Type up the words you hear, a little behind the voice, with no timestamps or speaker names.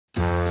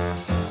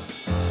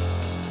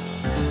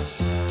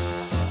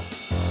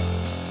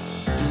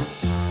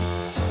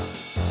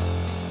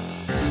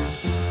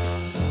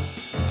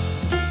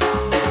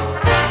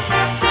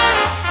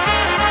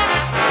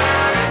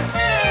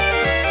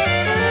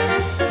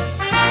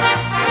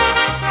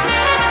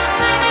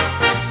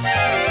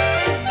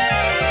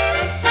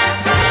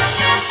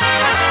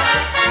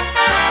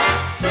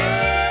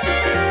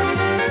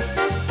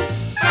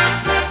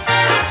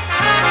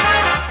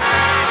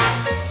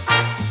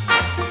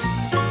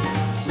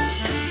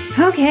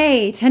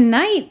Okay,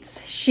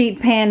 tonight's sheet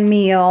pan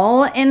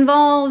meal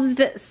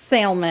involves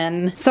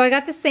salmon. So I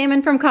got the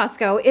salmon from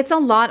Costco. It's a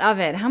lot of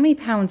it. How many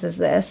pounds is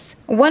this?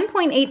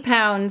 1.8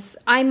 pounds.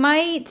 I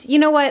might, you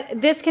know what?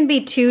 This can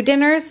be 2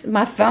 dinners.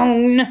 My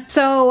phone.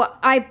 So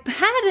I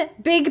had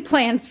big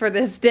plans for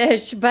this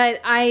dish, but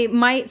I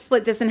might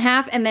split this in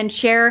half and then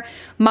share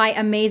my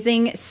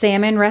amazing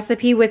salmon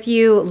recipe with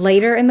you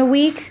later in the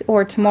week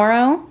or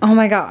tomorrow. Oh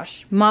my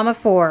gosh, Mama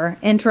 4,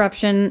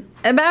 interruption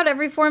about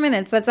every 4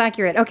 minutes. That's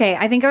accurate. Okay,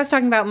 I think I was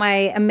talking about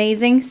my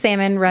amazing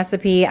salmon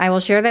recipe. I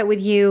will share that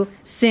with you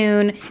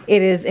soon.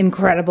 It is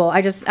incredible.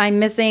 I'm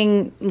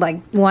missing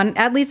like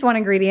at least one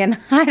ingredient.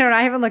 I don't know,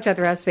 I haven't looked at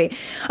the recipe.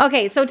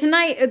 Okay, so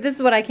tonight, this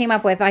is what I came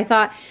up with. I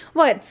thought,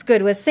 what's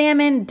good with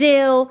salmon,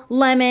 dill,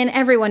 lemon?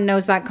 Everyone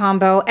knows that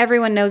combo.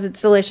 Everyone knows it's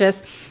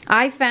delicious.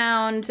 I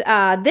found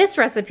this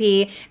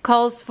recipe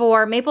calls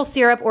for maple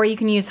syrup, or you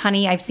can use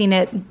honey. I've seen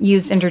it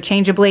used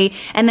interchangeably,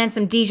 and then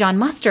some Dijon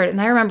mustard.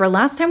 And I remember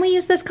last time we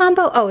used this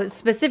combo,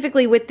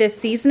 specifically with this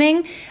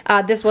seasoning.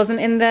 This wasn't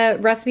in the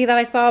recipe that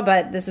I saw,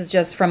 but this is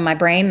just from my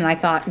brain, and I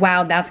thought,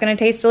 wow, that's gonna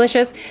taste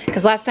delicious,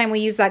 because last time we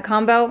used that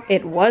combo,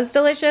 it was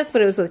delicious,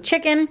 but it was with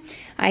chicken.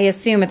 I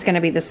assume it's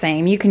gonna be the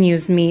same. You can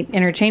use meat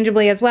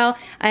interchangeably as well,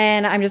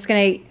 and I'm just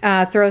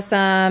gonna throw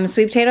some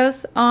sweet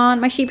potatoes on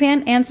my sheet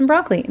pan and some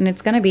broccoli, and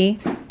it's gonna be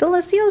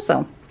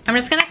delicioso. I'm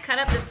just gonna cut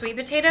up the sweet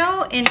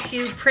potato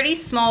into pretty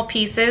small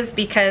pieces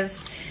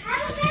because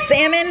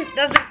salmon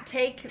doesn't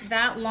take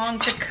that long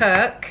to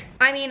cook.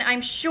 I mean,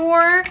 I'm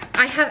sure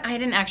I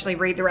didn't actually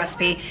read the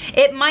recipe.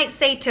 It might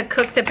say to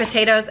cook the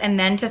potatoes and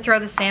then to throw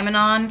the salmon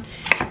on,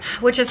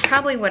 which is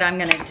probably what I'm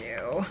gonna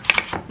do.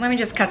 Let me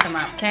just cut them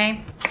up,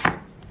 okay?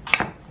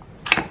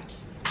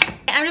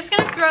 I'm just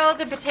gonna throw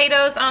the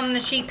potatoes on the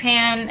sheet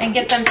pan and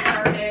get them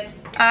started.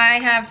 I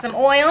have some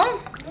oil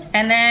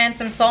and then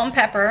some salt and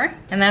pepper,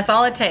 and that's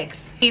all it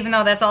takes. Even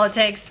though that's all it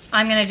takes,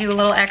 I'm gonna do a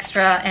little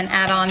extra and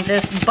add on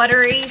this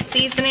buttery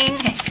seasoning.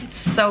 It's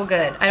so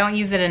good. I don't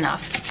use it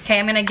enough. Okay,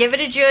 I'm gonna give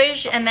it a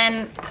zhuzh and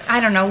then, I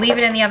don't know, leave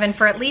it in the oven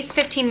for at least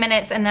 15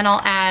 minutes, and then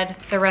I'll add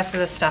the rest of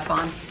the stuff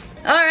on.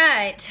 All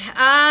right,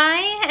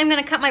 I am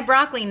gonna cut my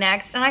broccoli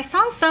next, and I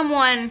saw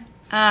someone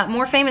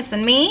more famous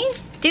than me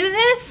do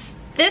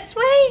this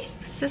way.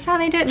 Is this how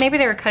they did it? Maybe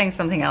they were cutting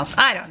something else.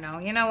 I don't know.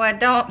 You know what?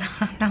 Don't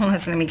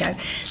listen to me, guys.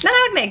 No,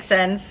 that would make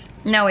sense.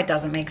 No, it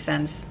doesn't make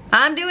sense.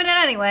 I'm doing it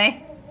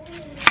anyway.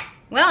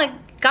 Well, I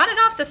got it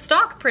off the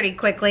stalk pretty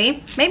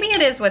quickly. Maybe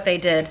it is what they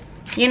did.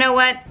 You know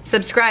what?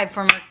 Subscribe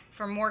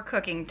for more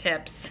cooking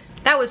tips.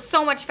 That was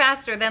so much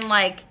faster than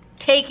like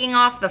taking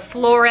off the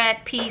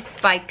floret piece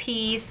by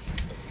piece.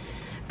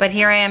 But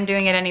here I am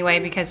doing it anyway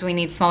because we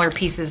need smaller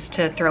pieces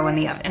to throw in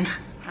the oven.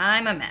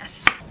 I'm a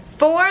mess.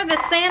 For the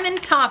salmon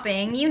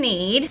topping, you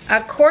need a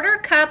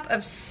 1/4 cup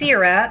of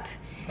syrup.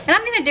 And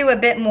I'm gonna do a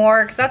bit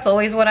more because that's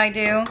always what I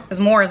do,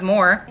 because more is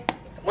more.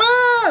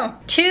 Whoa!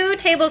 2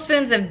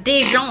 tablespoons of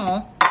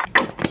Dijon.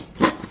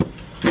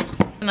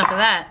 Enough of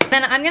that.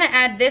 Then I'm gonna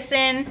add this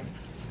in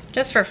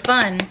just for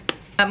fun,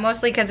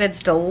 mostly because it's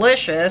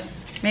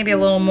delicious. Maybe a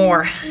little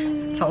more.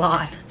 It's a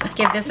lot.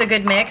 Give this a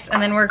good mix, and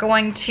then we're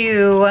going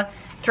to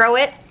throw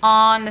it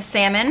on the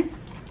salmon,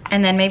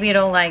 and then maybe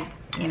it'll, like,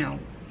 you know,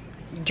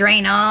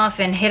 drain off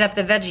and hit up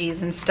the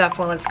veggies and stuff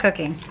while it's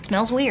cooking. It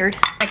smells weird.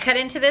 I cut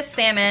into this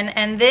salmon,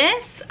 and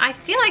this I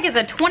feel like is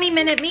a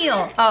 20-minute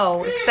meal.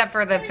 Oh, except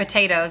for the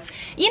potatoes.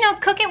 You know,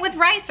 cook it with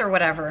rice or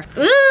whatever.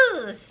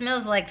 Ooh,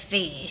 smells like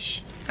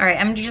fish. All right,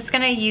 I'm just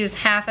gonna use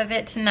half of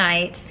it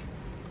tonight.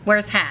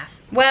 Where's half?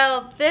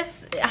 Well,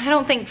 this, I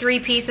don't think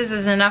 3 pieces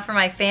is enough for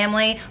my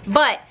family,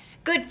 but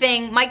good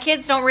thing, my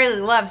kids don't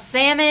really love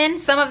salmon.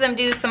 Some of them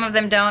do, some of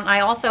them don't. I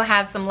also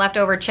have some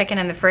leftover chicken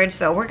in the fridge,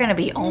 so we're gonna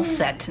be all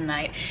set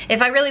tonight.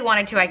 If I really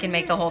wanted to, I can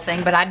make the whole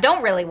thing, but I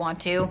don't really want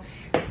to.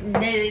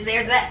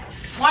 There's that.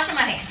 Washing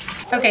my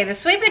hands. Okay, the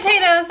sweet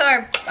potatoes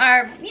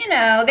are, you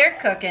know, they're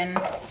cooking.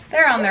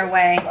 They're on their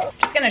way.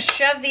 Just gonna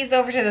shove these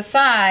over to the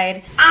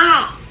side.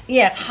 Ah!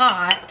 Yeah, it's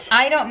hot.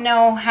 I don't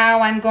know how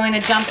I'm going to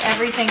dump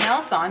everything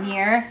else on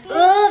here.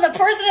 Ugh, the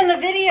person in the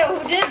video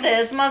who did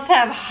this must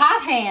have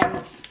hot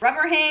hands.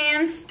 Rubber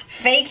hands,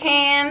 fake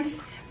hands.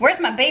 Where's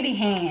my baby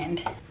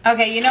hand?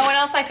 Okay, you know what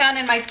else I found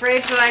in my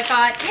fridge that I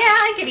thought, yeah,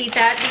 I could eat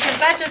that because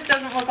that just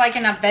doesn't look like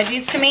enough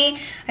veggies to me.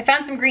 I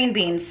found some green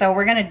beans, so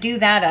we're gonna do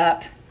that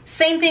up.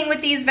 Same thing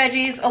with these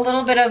veggies, a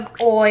little bit of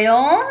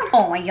oil.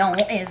 Oil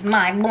is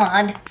my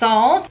blood.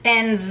 Salt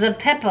and the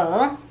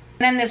pepper.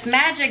 And then this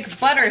magic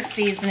butter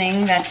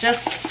seasoning that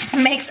just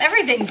makes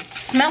everything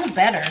smell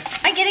better. Am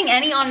I getting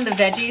any on the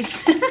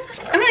veggies?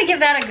 I'm gonna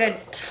give that a good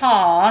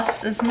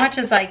toss as much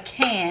as I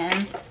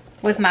can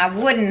with my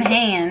wooden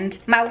hand.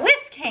 My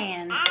whisk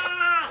hand.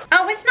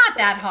 Oh, it's not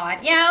that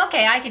hot. Yeah,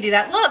 okay, I could do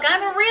that. Look,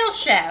 I'm a real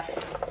chef.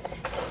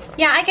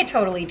 Yeah, I could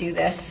totally do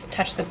this.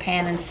 Touch the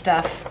pan and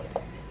stuff.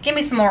 Give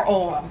me some more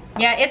oil.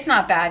 Yeah, it's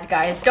not bad,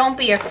 guys. Don't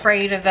be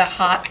afraid of the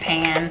hot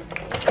pan.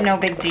 It's no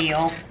big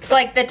deal. It's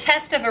like the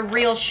test of a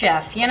real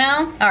chef, you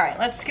know? All right,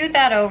 let's scoot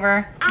that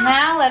over.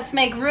 Now let's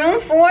make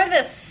room for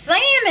the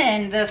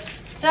salmon, the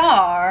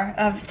star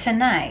of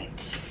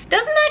tonight.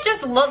 Doesn't that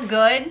just look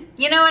good?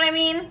 You know what I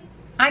mean?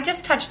 I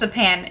just touched the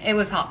pan, it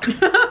was hot.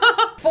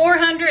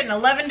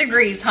 411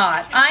 degrees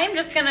hot. I'm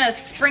just gonna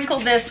sprinkle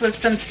this with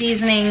some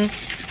seasoning.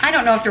 I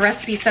don't know if the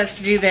recipe says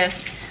to do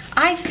this.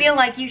 I feel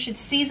like you should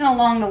season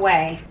along the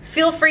way.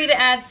 Feel free to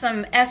add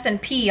some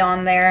S&P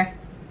on there.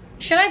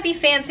 Should I be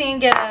fancy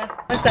and get a,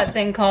 what's that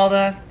thing called?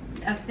 A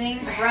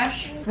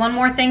brush? One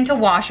more thing to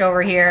wash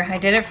over here. I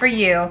did it for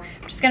you.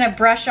 I'm just gonna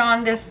brush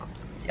on this.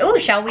 Ooh,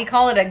 shall we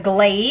call it a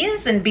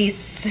glaze and be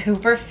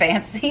super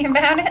fancy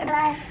about it?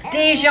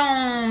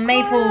 Dijon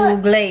maple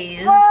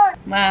glaze.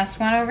 Last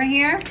one over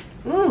here.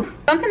 Ooh,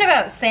 something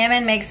about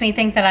salmon makes me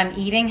think that I'm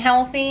eating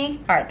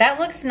healthy. All right, that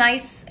looks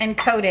nice and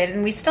coated,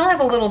 and we still have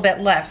a little bit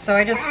left, so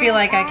I just feel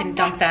like I can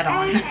dump that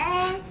on.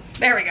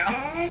 There we go.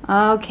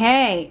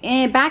 Okay,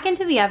 and back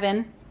into the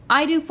oven.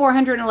 I do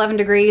 411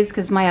 degrees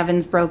because my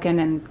oven's broken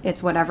and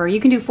it's whatever.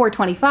 You can do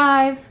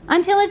 425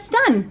 until it's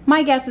done.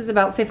 My guess is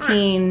about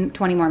 15,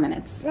 20 more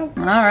minutes. All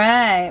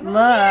right, look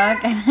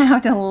at how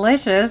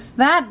delicious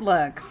that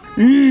looks.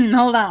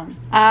 Hold on.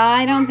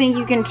 I don't think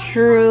you can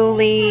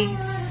truly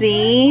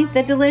see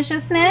the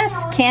deliciousness.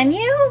 Can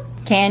you?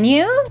 Can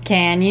you?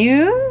 Can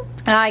you?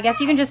 I guess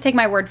you can just take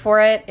my word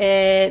for it.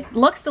 It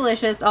looks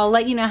delicious. I'll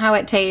let you know how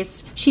it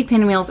tastes. Sheet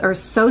pan meals are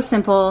so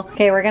simple.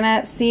 Okay, we're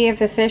gonna see if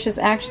the fish is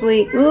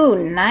actually,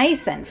 ooh,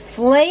 nice and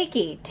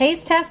flaky.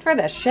 Taste test for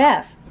the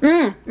chef.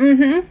 Oh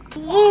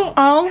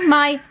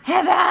my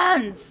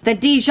heavens! The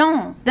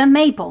Dijon, the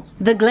maple,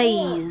 the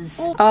glaze.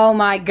 Oh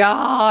my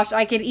gosh,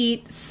 I could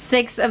eat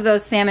 6 of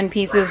those salmon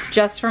pieces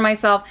just for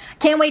myself.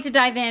 Can't wait to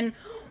dive in.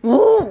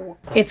 Woo!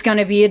 It's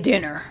gonna be a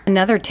dinner.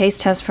 Another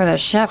taste test for the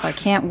chef. I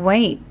can't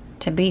wait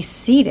to be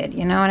seated,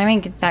 you know what I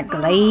mean? Get that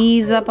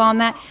glaze up on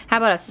that. How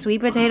about a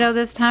sweet potato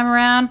this time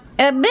around?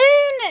 A bon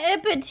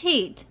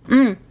appetit.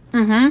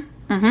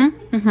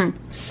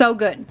 So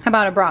good. How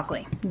about a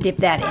broccoli? Dip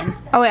that in.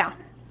 Oh yeah.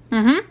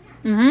 By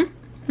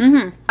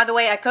the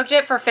way, I cooked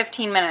it for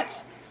 15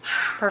 minutes.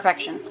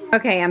 Perfection.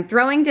 Okay, I'm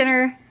throwing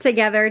dinner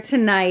together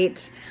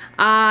tonight.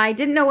 I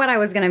didn't know what I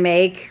was gonna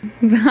make.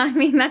 I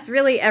mean, that's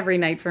really every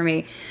night for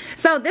me.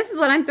 So this is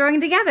what I'm throwing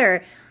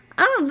together.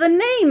 Oh, the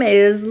name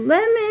is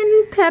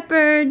lemon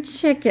pepper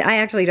chicken. I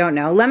actually don't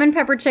know. Lemon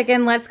pepper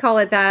chicken, let's call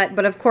it that.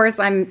 But of course,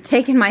 I'm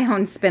taking my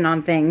own spin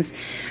on things.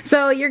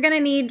 So you're gonna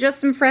need just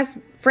some fresh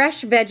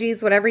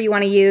veggies, whatever you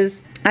wanna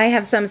use. I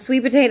have some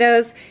sweet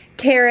potatoes,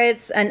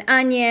 carrots, an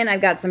onion. I've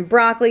got some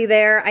broccoli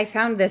there. I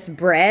found this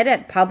bread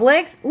at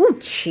Publix. Ooh,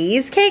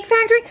 Cheesecake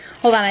Factory.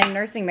 Hold on, I'm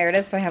nursing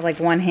Meredith, so I have like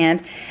one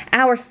hand.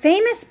 Our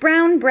famous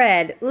brown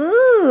bread.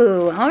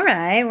 Ooh, all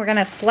right. We're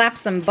gonna slap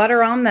some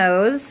butter on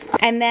those.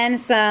 And then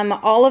some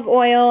olive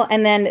oil.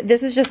 And then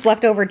this is just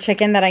leftover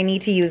chicken that I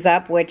need to use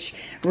up, which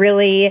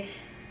really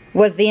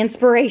was the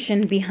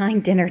inspiration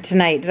behind dinner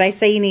tonight. Did I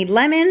say you need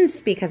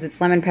lemons? Because it's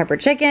lemon pepper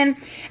chicken.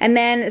 And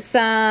then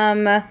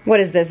some,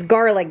 what is this?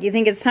 Garlic. You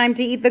think it's time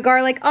to eat the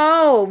garlic?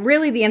 Oh,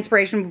 really the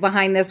inspiration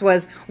behind this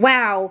was,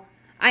 wow,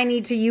 I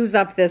need to use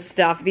up this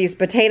stuff. These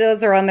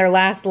potatoes are on their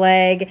last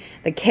leg.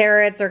 The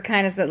carrots are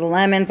kind of, the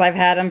lemons, I've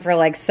had them for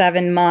like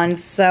 7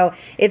 months. So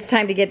it's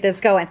time to get this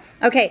going.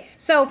 Okay,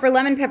 so for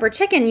lemon pepper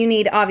chicken, you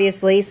need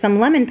obviously some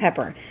lemon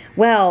pepper.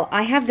 Well,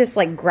 I have this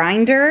like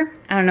grinder.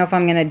 I don't know if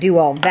I'm gonna do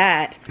all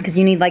that because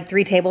you need like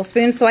 3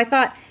 tablespoons. So I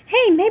thought,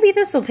 hey, maybe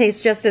this will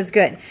taste just as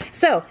good.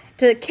 So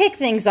to kick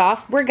things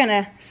off, we're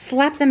gonna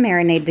slap the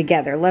marinade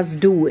together. Let's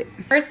do it.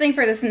 First thing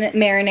for this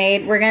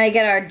marinade, we're gonna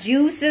get our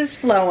juices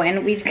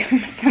flowing. We've got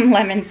some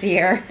lemons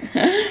here.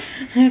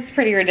 It's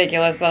pretty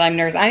ridiculous that I'm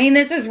nursing. I mean,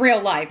 this is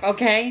real life,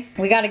 okay?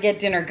 We gotta get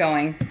dinner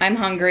going. I'm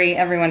hungry,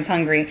 everyone's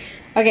hungry.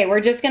 Okay,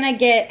 we're just gonna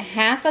get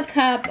half a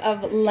cup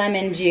of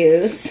lemon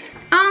juice.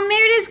 Oh,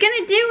 Meredith's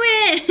gonna do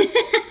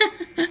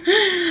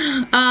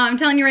it! I'm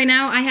telling you right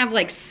now, I have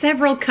like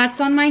several cuts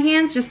on my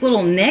hands, just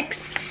little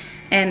nicks.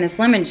 And this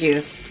lemon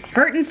juice,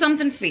 hurting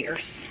something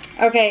fierce.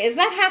 Okay, is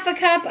that half a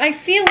cup? I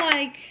feel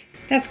like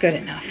that's good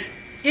enough.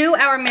 To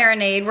our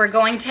marinade, we're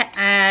going to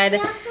add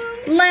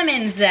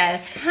lemon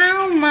zest.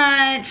 How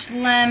much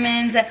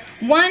lemon zest?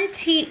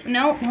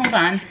 No, hold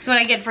on. That's what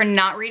I get for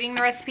not reading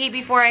the recipe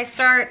before I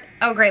start.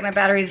 Oh great, my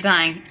battery's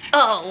dying.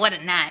 Oh, what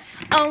a night.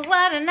 Oh,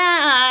 what a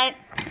night.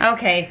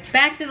 Okay,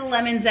 back to the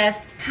lemon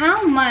zest.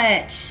 How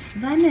much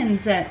lemon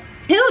zest?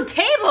 2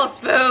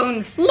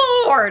 tablespoons,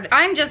 Lord.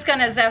 I'm just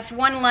gonna zest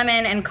 1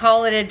 lemon and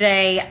call it a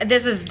day.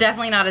 This is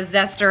definitely not a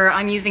zester.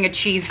 I'm using a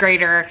cheese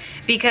grater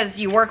because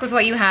you work with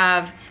what you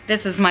have.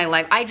 This is my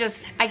life. I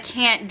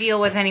can't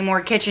deal with any more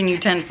kitchen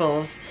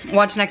utensils.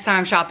 Watch next time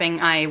I'm shopping,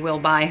 I will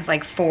buy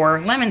like 4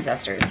 lemon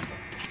zesters.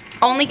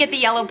 Only get the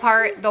yellow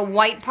part. The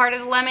white part of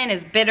the lemon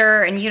is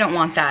bitter and you don't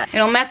want that.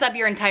 It'll mess up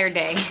your entire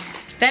day.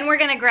 Then we're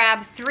gonna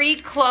grab 3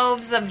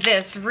 cloves of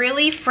this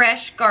really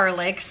fresh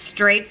garlic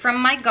straight from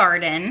my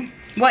garden.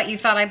 What, you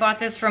thought I bought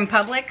this from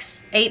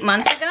Publix 8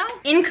 months ago?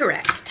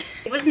 Incorrect.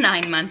 It was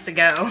 9 months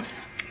ago.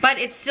 But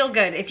it's still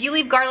good. If you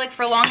leave garlic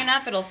for long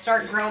enough, it'll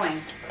start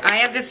growing. I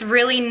have this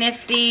really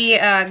nifty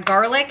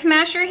garlic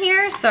masher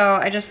here, so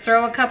I just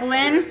throw a couple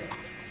in,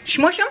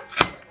 smush them,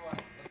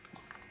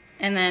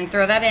 and then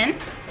throw that in.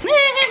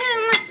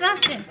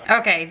 kitchen.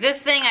 Okay, this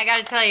thing, I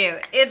gotta tell you,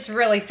 it's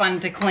really fun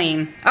to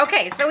clean.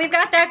 Okay, so we've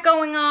got that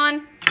going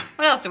on.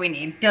 What else do we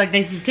need? I feel like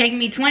this is taking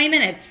me 20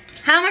 minutes.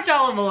 How much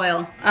olive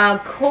oil? A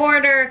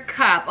 1/4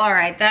 cup. All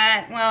right,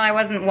 that, well, I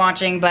wasn't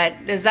watching, but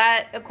is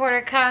that a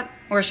 1/4 cup?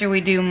 Or should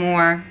we do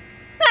more?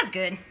 That's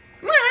good.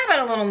 Well, how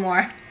about a little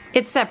more?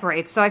 It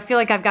separates, so I feel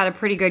like I've got a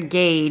pretty good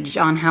gauge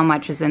on how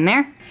much is in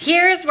there.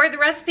 Here's where the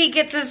recipe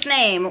gets its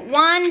name.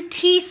 1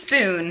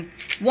 teaspoon.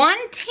 1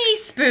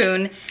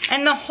 teaspoon,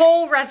 and the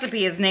whole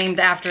recipe is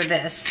named after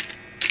this.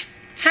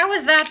 How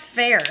is that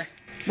fair?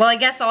 Well, I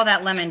guess all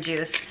that lemon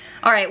juice.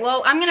 All right,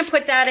 well, I'm gonna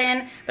put that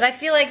in, but I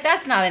feel like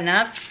that's not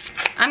enough.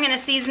 I'm gonna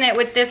season it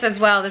with this as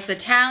well, this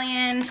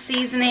Italian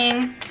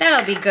seasoning.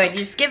 That'll be good. You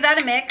just give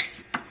that a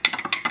mix.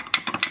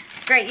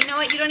 Great, you know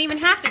what? You don't even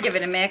have to give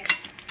it a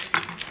mix.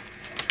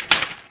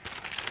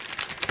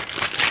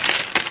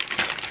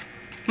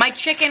 My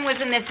chicken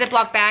was in this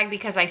Ziploc bag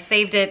because I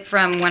saved it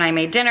from when I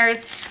made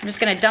dinners. I'm just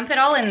gonna dump it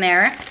all in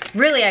there.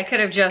 Really, I could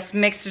have just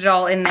mixed it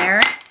all in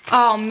there.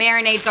 Oh,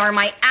 marinades are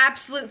my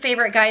absolute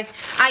favorite, guys.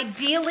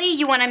 Ideally,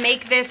 you wanna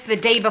make this the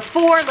day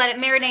before, let it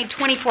marinate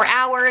 24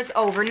 hours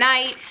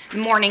overnight,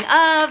 morning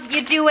of,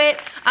 you do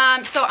it.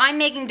 So I'm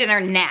making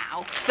dinner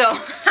now. So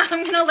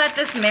I'm gonna let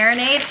this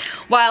marinate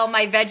while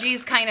my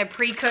veggies kind of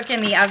pre-cook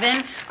in the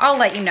oven. I'll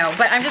let you know,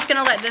 but I'm just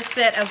gonna let this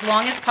sit as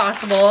long as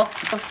possible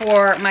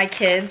before my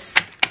kids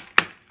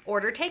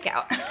order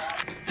takeout.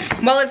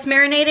 While it's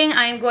marinating,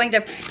 I'm going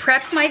to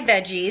prep my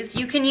veggies.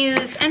 You can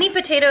use any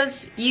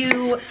potatoes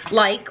you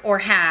like or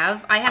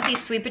have. I have these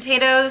sweet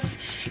potatoes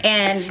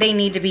and they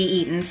need to be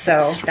eaten,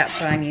 so that's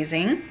what I'm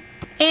using.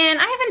 And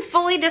I haven't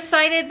fully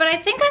decided, but I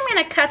think I'm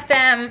gonna cut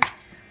them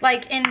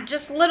like in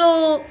just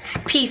little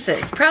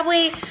pieces,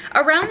 probably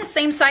around the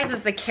same size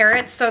as the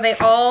carrots, so they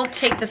all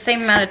take the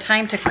same amount of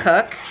time to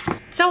cook.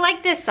 So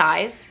like this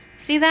size,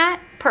 see that?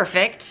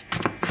 Perfect.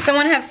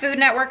 Someone have Food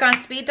Network on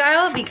speed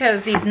dial?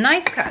 Because these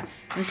knife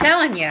cuts, I'm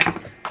telling you,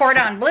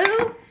 cordon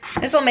bleu,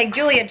 this will make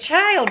Julia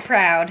Child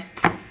proud.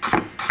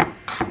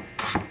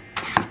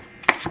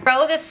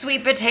 Throw the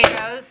sweet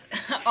potatoes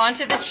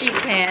onto the sheet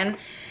pan.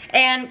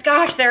 And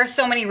gosh, there are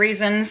so many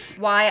reasons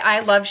why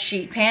I love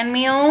sheet pan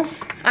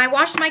meals. I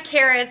washed my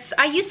carrots.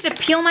 I used to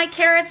peel my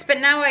carrots,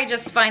 but now I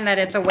just find that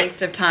it's a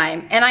waste of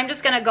time. And I'm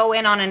just gonna go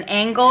in on an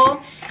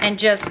angle and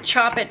just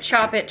chop it,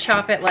 chop it,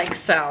 chop it like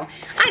so.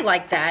 I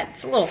like that,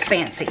 it's a little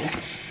fancy.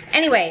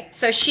 Anyway,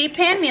 so sheet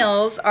pan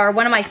meals are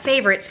one of my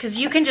favorites because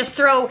you can just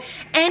throw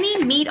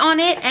any meat on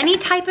it, any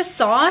type of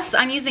sauce.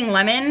 I'm using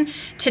lemon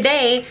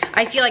today.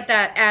 I feel like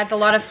that adds a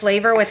lot of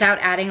flavor without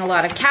adding a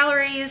lot of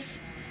calories.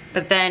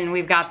 But then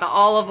we've got the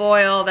olive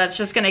oil that's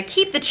just gonna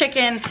keep the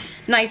chicken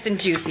nice and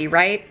juicy,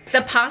 right?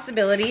 The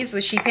possibilities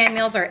with sheet pan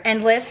meals are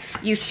endless.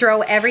 You throw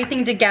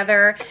everything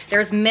together.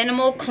 There's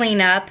minimal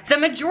cleanup. The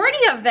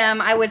majority of them,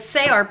 I would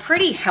say, are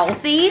pretty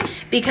healthy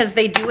because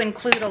they do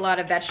include a lot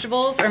of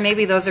vegetables, or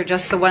maybe those are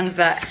just the ones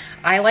that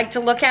I like to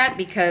look at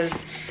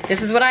because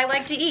this is what I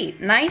like to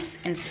eat. Nice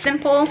and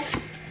simple.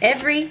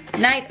 Every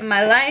night of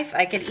my life,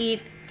 I could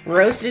eat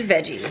roasted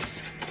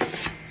veggies.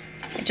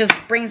 It just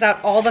brings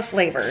out all the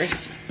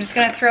flavors. I'm just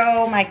gonna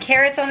throw my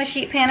carrots on the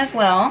sheet pan as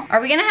well.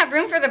 Are we gonna have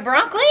room for the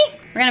broccoli?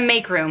 We're gonna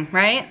make room,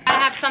 right? I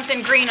have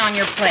something green on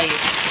your plate.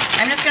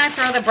 I'm just gonna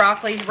throw the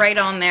broccoli right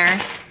on there.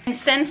 And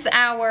since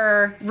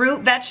our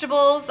root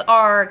vegetables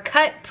are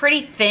cut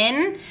pretty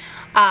thin,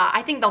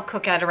 I think they'll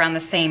cook at around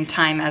the same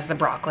time as the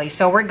broccoli,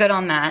 so we're good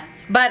on that.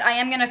 But I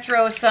am gonna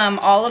throw some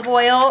olive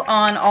oil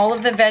on all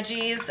of the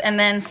veggies and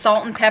then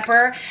salt and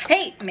pepper.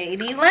 Hey,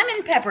 maybe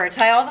lemon pepper,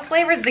 tie all the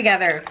flavors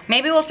together.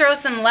 Maybe we'll throw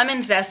some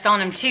lemon zest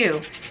on them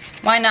too.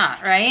 Why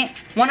not, right?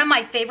 One of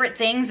my favorite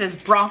things is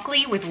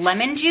broccoli with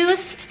lemon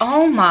juice.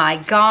 Oh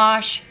my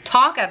gosh,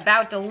 talk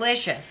about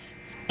delicious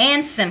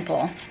and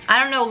simple. I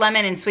don't know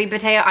lemon and sweet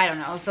potato, I don't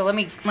know, so let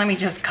me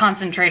just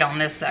concentrate on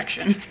this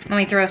section. Let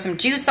me throw some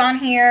juice on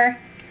here,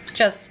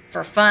 just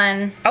for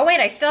fun. Oh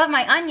wait, I still have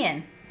my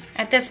onion.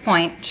 At this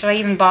point, should I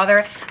even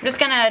bother? I'm just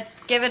gonna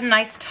give it a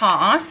nice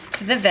toss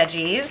to the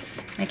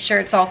veggies. Make sure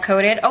it's all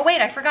coated. Oh wait,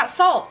 I forgot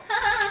salt.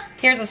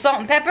 Here's a salt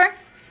and pepper.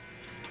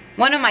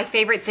 One of my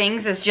favorite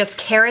things is just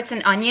carrots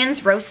and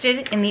onions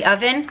roasted in the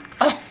oven.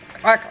 Oh,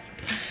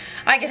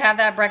 I could have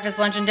that breakfast,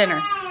 lunch, and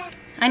dinner.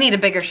 I need a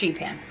bigger sheet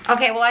pan.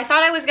 Okay, well I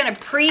thought I was gonna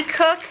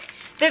pre-cook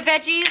the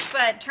veggies,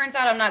 but turns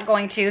out I'm not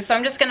going to. So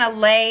I'm just gonna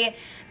lay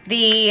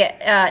the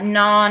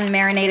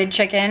non-marinated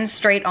chicken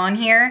straight on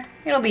here.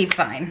 It'll be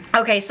fine.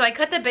 Okay, so I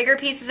cut the bigger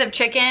pieces of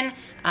chicken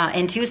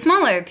into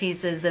smaller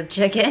pieces of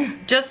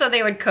chicken, just so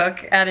they would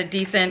cook at a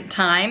decent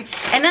time.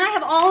 And then I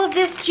have all of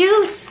this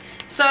juice.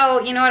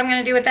 So you know what I'm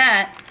gonna do with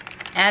that?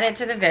 Add it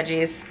to the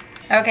veggies.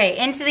 Okay,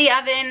 into the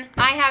oven.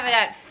 I have it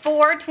at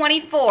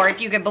 424,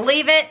 if you could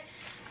believe it.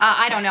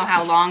 I don't know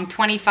how long,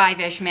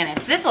 25-ish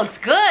minutes. This looks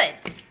good.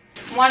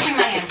 I'm washing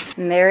my hands.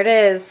 And there it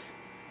is,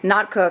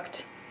 not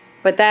cooked.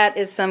 But that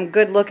is some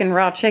good looking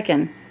raw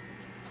chicken.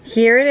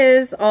 Here it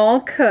is, all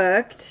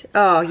cooked.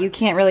 Oh, you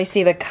can't really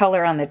see the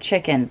color on the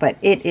chicken, but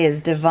it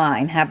is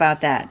divine. How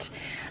about that?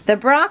 The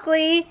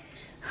broccoli,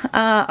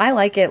 I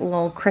like it a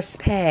little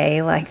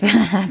crispy like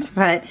that,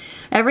 but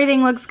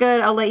everything looks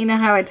good. I'll let you know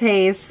how it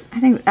tastes. I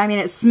mean,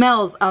 it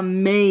smells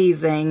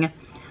amazing.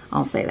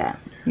 I'll say that.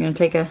 You're gonna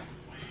take a,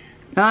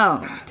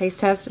 taste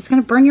test. It's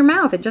gonna burn your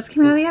mouth. It just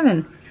came out of the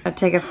oven. I'll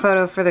take a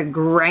photo for the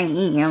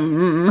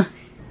gram.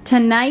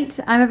 Tonight,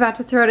 I'm about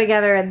to throw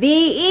together the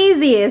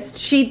easiest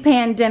sheet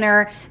pan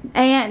dinner,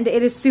 and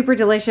it is super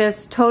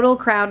delicious, total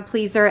crowd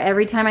pleaser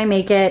every time I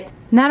make it.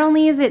 Not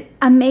only is it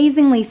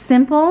amazingly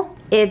simple,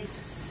 it's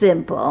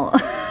simple.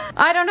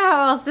 I don't know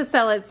how else to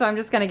sell it, so I'm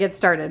just gonna get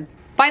started.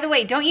 By the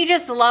way, don't you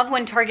just love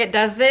when Target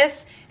does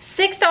this?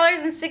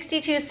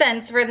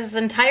 $6.62 for this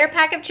entire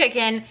pack of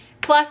chicken,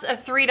 plus a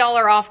 $3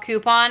 off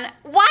coupon.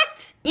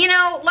 What? You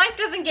know, life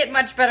doesn't get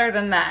much better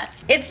than that.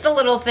 It's the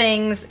little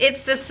things,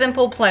 it's the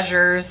simple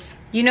pleasures.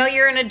 You know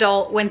you're an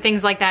adult when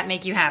things like that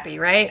make you happy,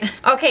 right?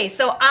 Okay,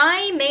 so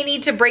I may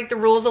need to break the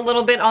rules a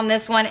little bit on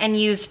this one and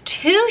use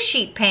 2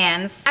 sheet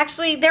pans.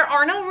 Actually, there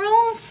are no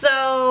rules,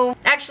 so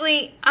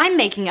actually, I'm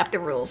making up the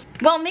rules.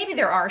 Well, maybe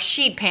there are,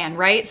 sheet pan,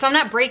 right? So I'm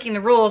not breaking the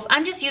rules,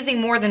 I'm just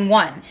using more than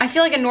one. I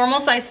feel like a normal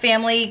sized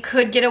family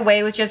could get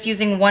away with just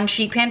using 1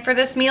 sheet pan for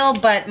this meal,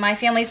 but my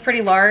family's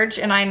pretty large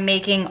and I'm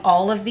making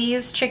all of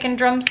these chicken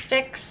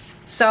drumsticks.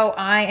 So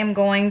I am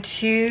going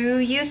to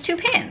use 2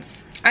 pans.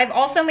 I've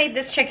also made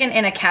this chicken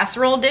in a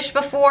casserole dish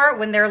before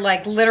when they're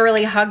like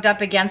literally hugged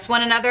up against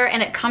one another,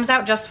 and it comes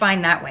out just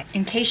fine that way,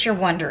 in case you're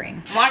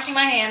wondering. I'm washing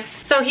my hands.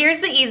 So here's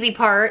the easy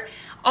part.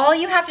 All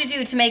you have to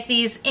do to make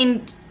these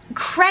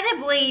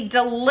incredibly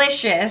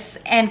delicious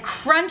and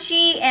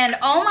crunchy and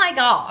oh my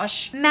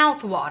gosh,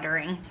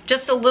 mouth-watering.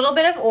 Just a little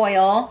bit of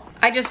oil.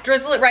 I just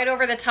drizzle it right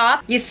over the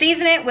top. You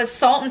season it with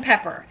salt and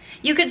pepper.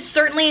 You could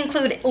certainly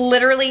include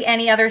literally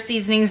any other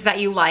seasonings that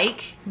you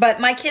like,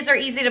 but my kids are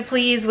easy to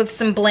please with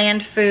some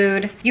bland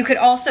food. You could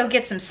also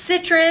get some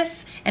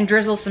citrus and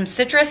drizzle some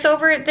citrus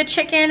over the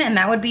chicken, and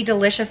that would be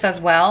delicious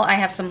as well. I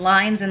have some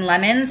limes and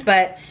lemons,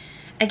 but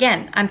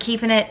again, I'm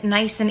keeping it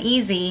nice and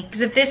easy,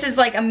 because if this is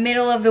like a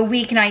middle of the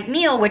weeknight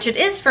meal, which it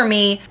is for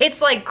me, it's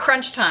like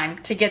crunch time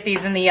to get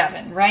these in the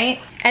oven,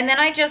 right? And then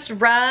I just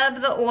rub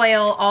the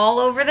oil all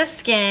over the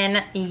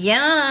skin.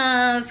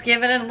 Yes,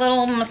 give it a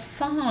little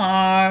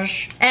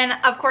massage. And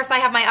of course I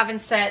have my oven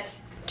set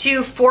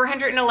to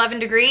 411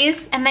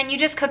 degrees, and then you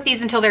just cook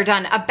these until they're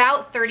done,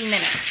 about 30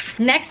 minutes.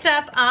 Next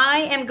up,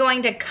 I am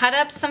going to cut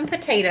up some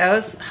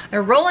potatoes.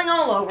 They're rolling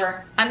all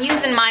over. I'm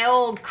using my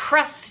old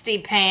crusty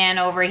pan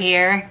over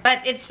here,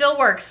 but it still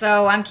works,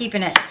 so I'm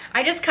keeping it.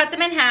 I just cut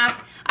them in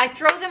half. I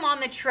throw them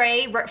on the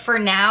tray for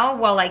now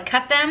while I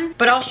cut them,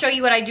 but I'll show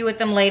you what I do with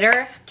them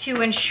later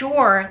to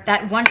ensure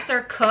that once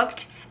they're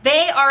cooked,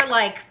 they are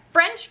like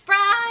French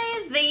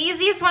fries, the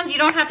easiest ones. You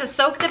don't have to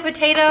soak the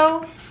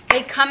potato.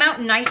 They come out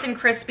nice and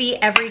crispy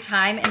every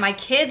time, and my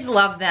kids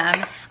love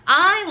them.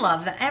 I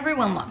love them.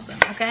 Everyone loves them,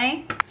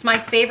 okay? It's my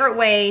favorite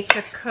way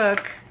to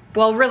cook,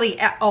 well, really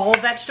all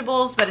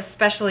vegetables, but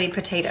especially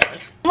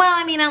potatoes. Well,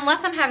 I mean,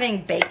 unless I'm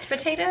having baked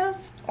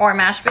potatoes, or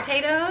mashed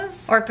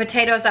potatoes, or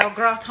potatoes au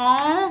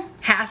gratin,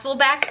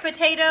 Hasselback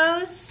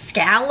potatoes,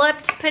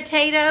 scalloped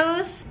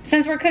potatoes.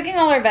 Since we're cooking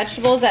all our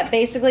vegetables at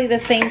basically the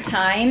same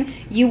time,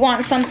 you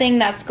want something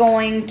that's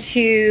going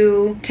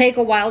to take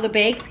a while to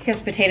bake,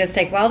 because potatoes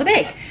take a while to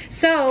bake.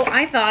 So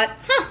I thought,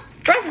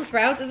 Brussels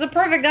sprouts is a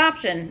perfect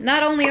option.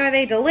 Not only are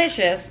they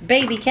delicious,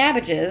 baby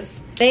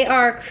cabbages, they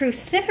are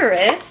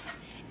cruciferous,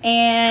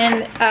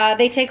 and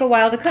they take a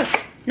while to cook.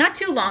 Not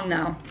too long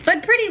though,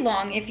 but pretty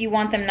long if you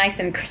want them nice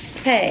and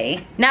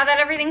crispy. Now that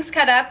everything's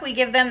cut up, we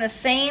give them the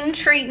same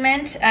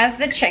treatment as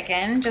the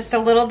chicken, just a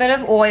little bit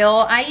of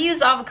oil. I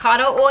use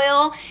avocado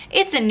oil.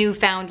 It's a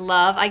newfound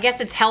love. I guess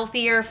it's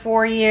healthier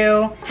for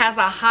you, has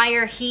a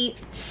higher heat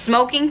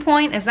smoking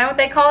point. Is that what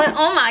they call it?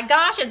 Oh my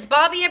gosh, it's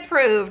Bobby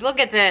approved. Look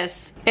at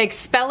this.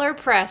 Expeller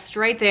pressed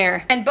right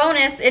there. And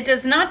bonus, it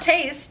does not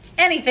taste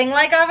anything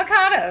like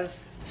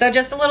avocados. So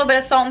just a little bit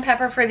of salt and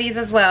pepper for these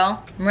as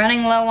well. I'm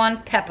running low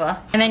on pepper.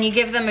 And then you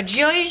give them a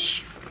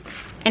zhuzh.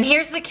 And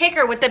here's the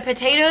kicker with the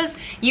potatoes,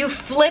 you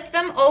flip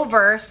them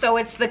over so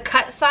it's the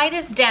cut side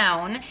is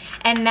down,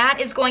 and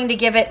that is going to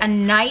give it a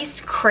nice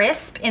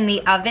crisp in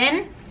the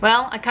oven.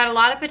 Well, I cut a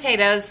lot of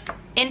potatoes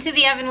into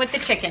the oven with the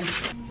chicken.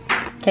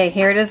 Okay,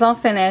 here it is all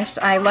finished.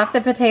 I left the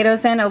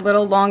potatoes in a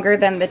little longer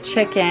than the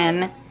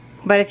chicken,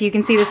 but if you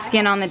can see the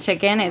skin on the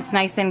chicken, it's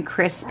nice and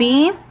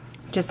crispy.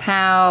 Just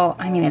how,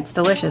 I mean, it's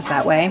delicious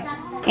that way.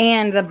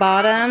 And the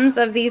bottoms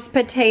of these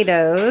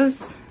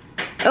potatoes,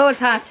 oh, it's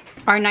hot,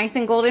 are nice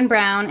and golden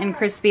brown and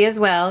crispy as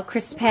well.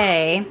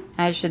 Crispy,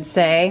 I should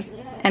say.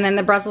 And then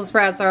the Brussels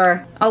sprouts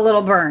are a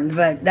little burned,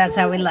 but that's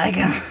how we like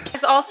them.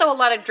 There's also a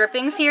lot of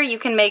drippings here. You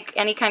can make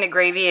any kind of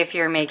gravy if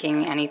you're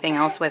making anything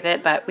else with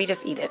it, but we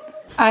just eat it.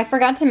 I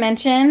forgot to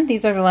mention,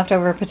 these are the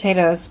leftover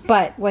potatoes,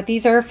 but what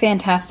these are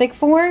fantastic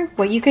for,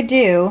 what you could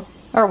do,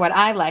 or what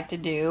I like to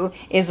do,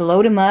 is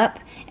load them up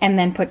and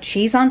then put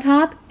cheese on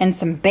top and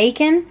some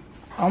bacon.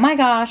 Oh my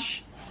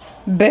gosh,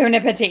 bon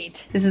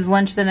appetit. This is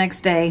lunch the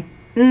next day.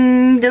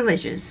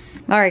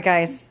 Delicious. All right,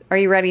 guys, are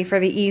you ready for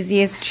the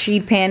easiest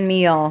sheet pan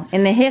meal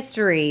in the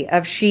history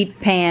of sheet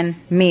pan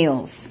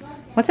meals?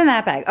 What's in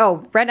that bag?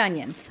 Oh, red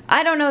onion.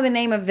 I don't know the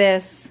name of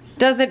this.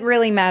 Does it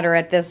really matter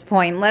at this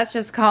point? Let's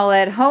just call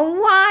it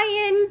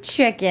Hawaiian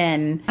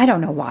chicken. I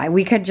don't know why.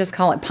 We could just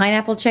call it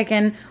pineapple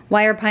chicken.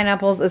 Why are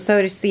pineapples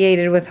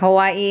associated with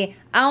Hawaii?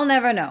 I'll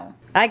never know.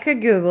 I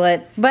could Google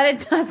it, but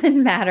it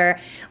doesn't matter.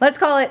 Let's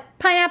call it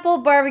pineapple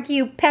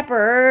barbecue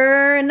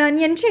pepper and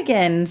onion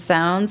chicken.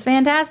 Sounds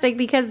fantastic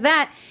because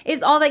that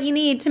is all that you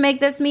need to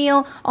make this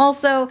meal.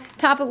 Also,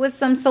 top it with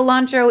some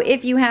cilantro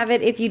if you have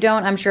it. If you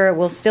don't, I'm sure it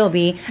will still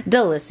be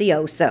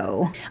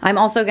delicioso. I'm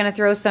also gonna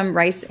throw some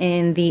rice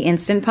in the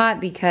Instant Pot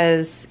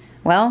because,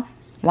 well,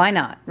 why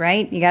not,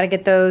 right? You gotta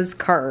get those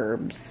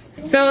carbs.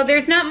 So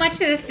there's not much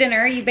to this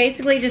dinner. You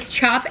basically just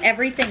chop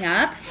everything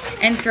up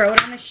and throw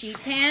it on the sheet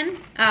pan.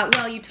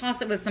 Well, you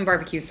toss it with some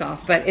barbecue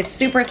sauce, but it's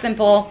super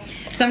simple.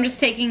 So I'm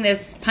just taking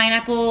this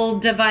pineapple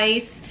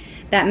device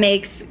that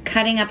makes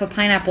cutting up a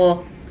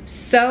pineapple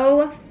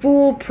so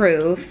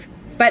foolproof.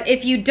 But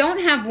if you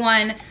don't have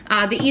one,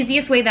 the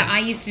easiest way that I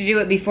used to do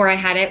it before I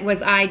had it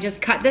was I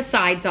just cut the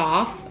sides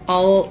off,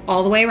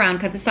 all the way around,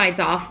 cut the sides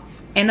off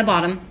and the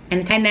bottom.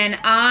 And then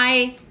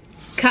I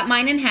cut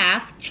mine in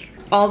half,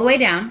 all the way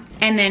down,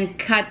 and then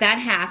cut that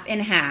half in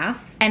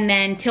half, and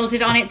then tilt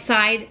it on its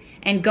side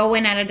and go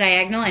in at a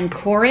diagonal and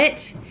core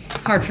it.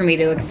 Hard for me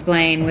to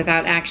explain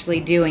without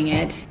actually doing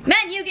it.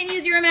 Then you can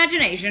use your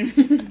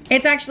imagination.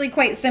 It's actually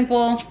quite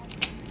simple,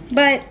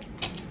 but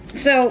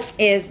so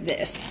is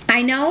this.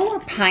 I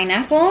know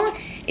pineapple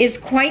is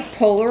quite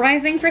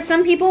polarizing for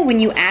some people when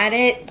you add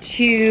it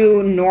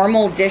to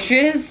normal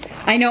dishes.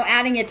 I know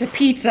adding it to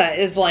pizza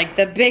is like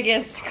the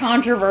biggest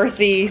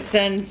controversy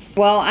since,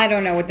 well, I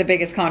don't know what the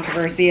biggest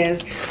controversy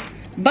is,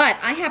 but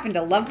I happen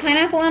to love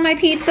pineapple on my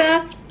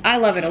pizza. I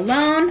love it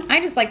alone. I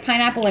just like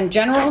pineapple in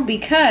general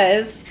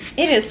because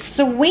it is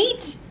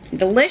sweet,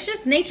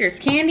 delicious, nature's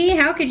candy.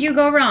 How could you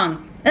go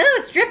wrong? Oh,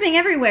 it's dripping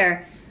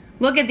everywhere.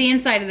 Look at the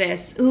inside of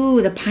this.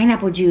 Ooh, the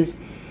pineapple juice.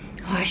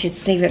 Oh, I should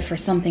save it for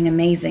something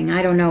amazing.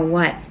 I don't know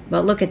what,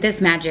 but look at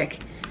this magic.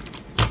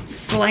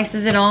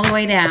 Slices it all the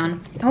way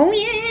down. Oh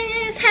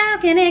yes, how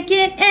can it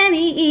get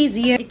any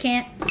easier? You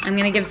can't. I'm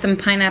gonna give some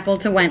pineapple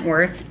to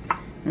Wentworth,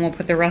 and we'll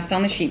put the rest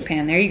on the sheet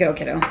pan. There you go,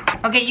 kiddo.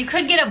 Okay, you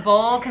could get a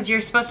bowl because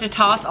you're supposed to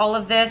toss all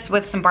of this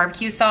with some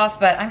barbecue sauce,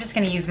 but I'm just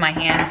gonna use my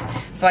hands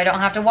so I don't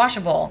have to wash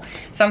a bowl.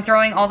 So I'm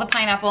throwing all the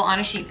pineapple on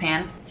a sheet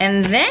pan.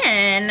 And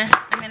then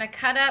I'm gonna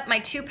cut up my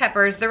 2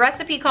 peppers. The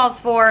recipe calls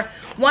for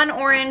 1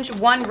 orange,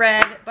 1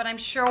 red, but I'm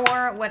sure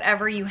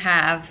whatever you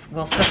have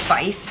will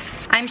suffice.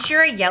 I'm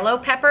sure a yellow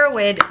pepper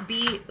would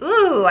be,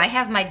 ooh, I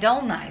have my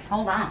dull knife,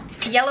 hold on.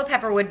 Yellow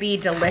pepper would be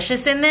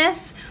delicious in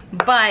this,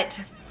 but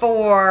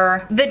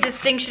for the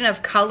distinction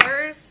of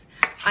colors,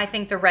 I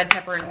think the red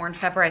pepper and orange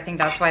pepper, I think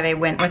that's why they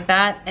went with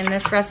that in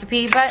this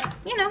recipe, but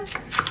you know,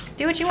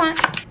 do what you want.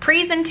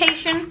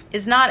 Presentation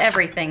is not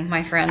everything,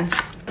 my friends.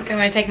 So I'm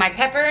gonna take my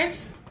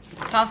peppers,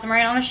 toss them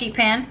right on the sheet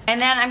pan,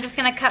 and then I'm just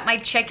gonna cut my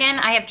chicken.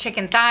 I have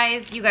chicken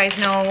thighs. You guys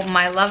know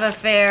my love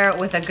affair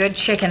with a good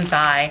chicken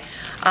thigh.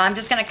 I'm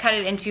just gonna cut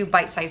it into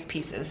bite-sized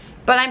pieces.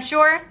 But I'm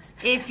sure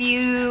if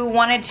you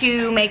wanted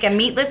to make a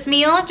meatless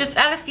meal, just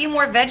add a few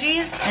more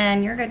veggies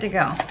and you're good to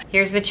go.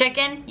 Here's the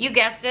chicken, you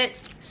guessed it,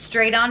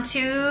 straight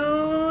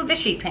onto the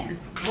sheet pan.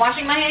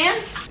 Washing my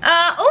hands.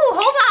 Oh,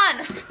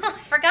 hold on. I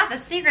forgot the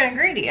secret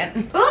ingredient.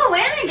 Ooh,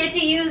 and I get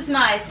to use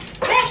my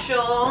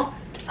special,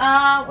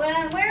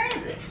 where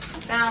is it?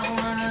 That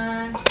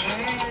one,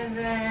 where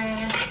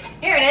is it?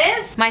 Here it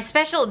is. My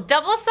special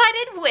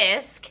double-sided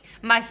whisk.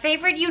 My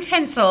favorite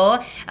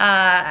utensil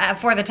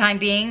for the time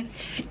being.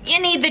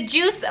 You need the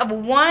juice of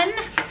 1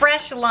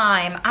 fresh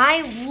lime.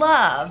 I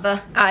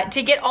love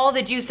to get all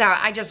the juice out.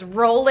 I just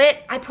roll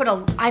it. I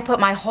put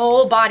my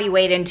whole body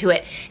weight into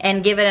it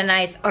and give it a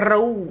nice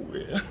roll,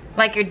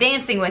 like you're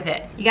dancing with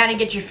it. You gotta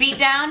get your feet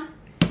down,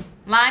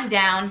 lime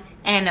down,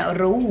 and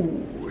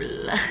roll.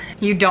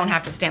 You don't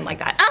have to stand like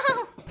that.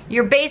 Oh.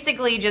 You're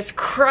basically just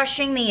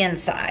crushing the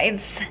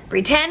insides.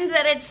 Pretend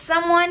that it's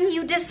someone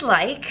you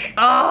dislike.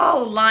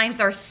 Oh, limes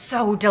are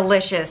so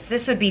delicious.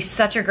 This would be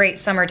such a great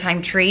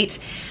summertime treat.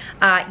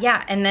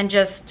 Yeah, and then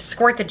just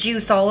squirt the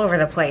juice all over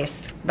the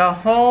place. The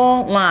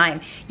whole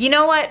lime. You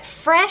know what?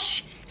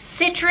 Fresh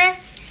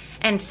citrus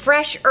and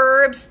fresh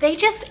herbs, they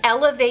just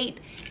elevate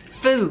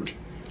food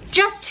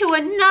just to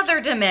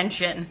another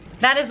dimension.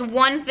 That is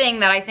one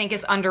thing that I think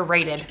is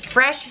underrated.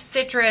 Fresh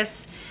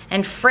citrus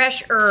and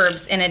fresh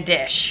herbs in a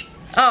dish.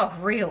 Oh,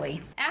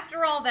 really?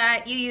 After all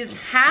that, you use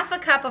half a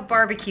cup of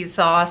barbecue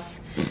sauce.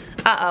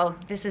 Uh-oh,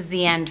 this is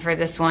the end for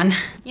this one.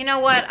 You know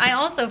what? I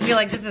also feel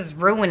like this is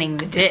ruining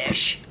the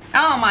dish.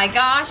 Oh my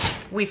gosh,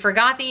 we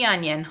forgot the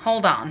onion.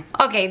 Hold on.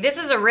 Okay, this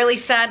is a really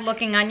sad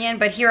looking onion,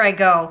 but here I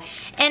go.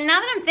 And now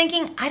that I'm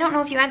thinking, I don't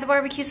know if you add the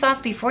barbecue sauce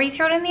before you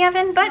throw it in the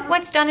oven, but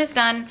what's done is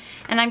done.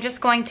 And I'm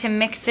just going to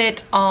mix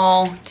it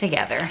all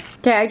together.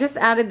 Okay, I just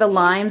added the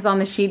limes on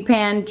the sheet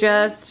pan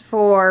just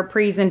for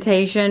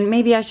presentation.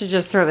 Maybe I should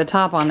just throw the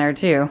top on there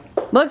too.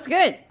 Looks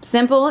good.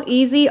 Simple,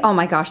 easy. Oh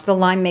my gosh, the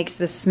lime makes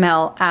this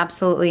smell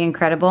absolutely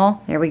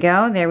incredible. There we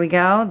go, there we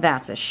go.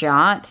 That's a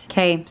shot.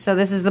 Okay, so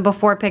this is the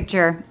before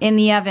picture in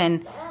the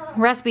oven.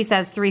 Recipe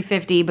says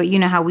 350, but you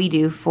know how we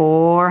do.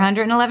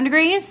 411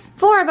 degrees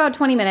for about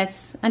 20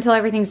 minutes until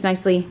everything's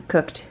nicely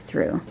cooked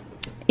through.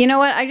 You know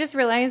what? I just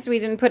realized we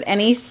didn't put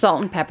any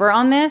salt and pepper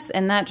on this,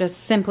 and that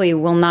just simply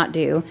will not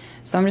do.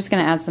 So I'm just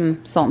gonna add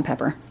some salt and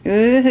pepper.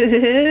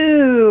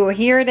 Ooh,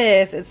 here it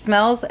is. It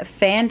smells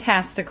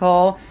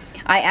fantastical.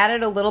 I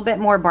added a little bit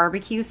more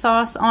barbecue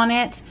sauce on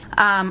it.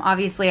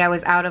 Obviously I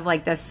was out of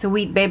like the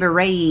Sweet Baby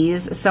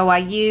Ray's, so I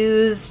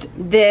used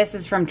this.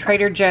 It's from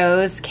Trader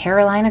Joe's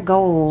Carolina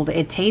Gold.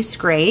 It tastes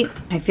great.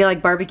 I feel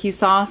like barbecue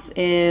sauce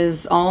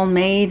is all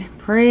made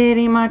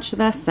pretty much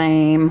the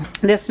same.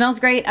 This smells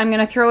great. I'm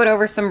gonna throw it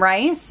over some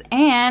rice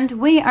and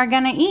we are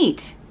gonna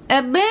eat.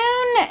 A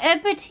bon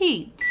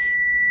appetit.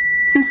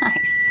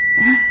 Nice.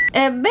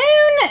 A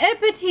bon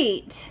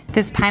appetit.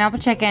 This pineapple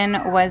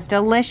chicken was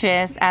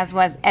delicious, as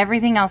was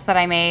everything else that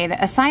I made.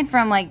 Aside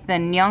from like the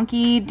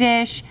gnocchi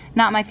dish,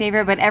 not my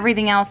favorite, but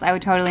everything else I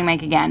would totally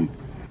make again.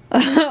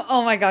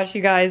 Oh my gosh,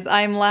 you guys,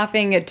 I'm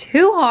laughing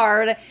too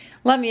hard.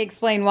 Let me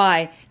explain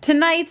why.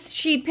 Tonight's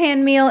sheet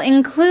pan meal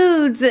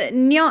includes,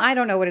 I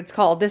don't know what it's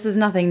called. This is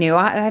nothing new.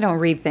 I don't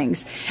read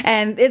things.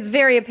 And it's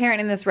very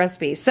apparent in this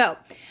recipe. So,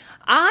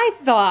 I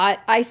thought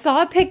I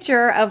saw a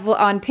picture of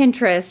on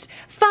Pinterest,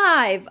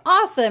 5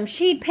 awesome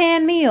sheet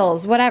pan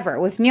meals, whatever,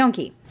 with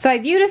gnocchi. So I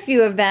viewed a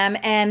few of them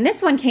and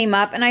this one came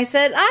up and I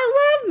said,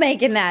 I love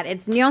making that.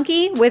 It's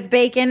gnocchi with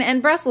bacon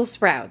and Brussels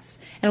sprouts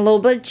and a little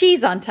bit of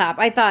cheese on top.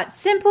 I thought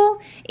simple,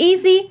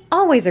 easy,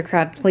 always a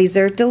crowd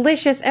pleaser,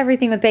 delicious,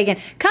 everything with bacon.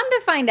 Come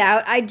to find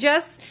out, I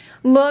just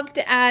looked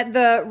at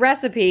the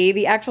recipe,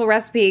 the actual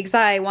recipe, because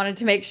I wanted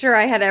to make sure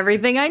I had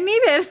everything I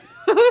needed.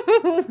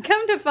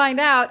 Come to find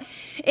out,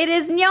 it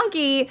is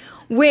gnocchi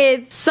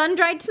with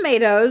sun-dried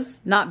tomatoes,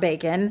 not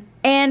bacon,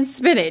 and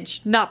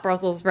spinach, not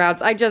Brussels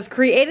sprouts. I just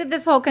created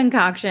this whole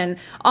concoction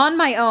on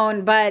my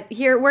own, but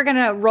here we're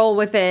gonna roll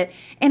with it,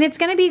 and it's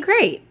gonna be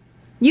great.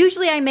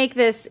 Usually I make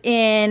this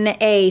in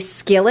a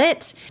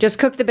skillet, just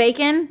cook the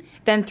bacon,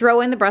 then throw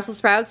in the Brussels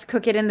sprouts,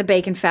 cook it in the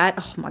bacon fat.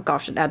 Oh my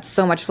gosh, it adds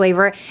so much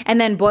flavor. And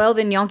then boil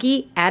the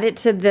gnocchi, add it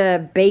to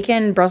the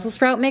bacon Brussels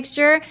sprout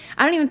mixture.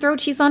 I don't even throw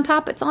cheese on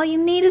top. It's all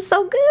you need. It's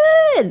so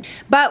good.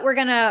 But we're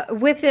gonna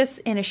whip this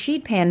in a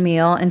sheet pan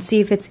meal and see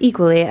if it's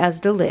equally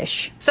as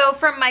delish. So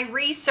from my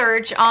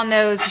research on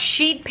those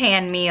sheet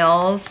pan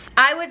meals,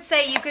 I would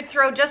say you could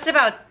throw just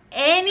about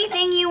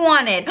anything you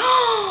wanted.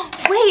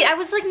 Wait, I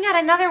was looking at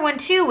another one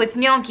too with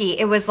gnocchi.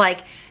 It was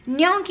like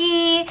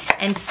gnocchi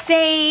and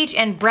sage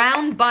and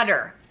brown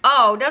butter.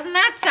 Oh, doesn't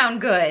that sound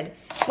good?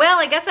 Well,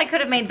 I guess I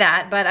could have made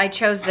that, but I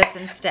chose this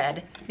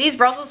instead. These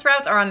Brussels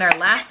sprouts are on their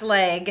last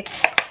leg,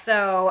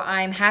 so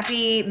I'm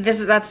happy.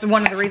 That's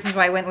one of the reasons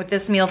why I went with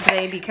this meal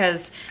today,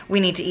 because we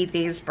need to eat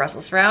these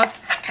Brussels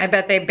sprouts. I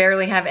bet they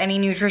barely have any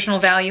nutritional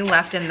value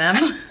left in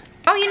them.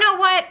 Oh, you know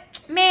what?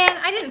 Man,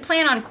 I didn't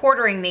plan on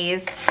quartering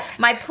these.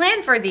 My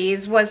plan for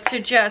these was to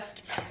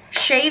just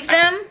shave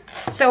them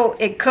so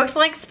it cooked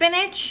like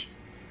spinach.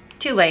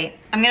 Too late.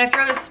 I'm gonna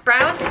throw the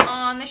sprouts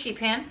on the sheet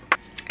pan,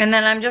 and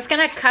then I'm just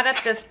gonna cut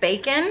up this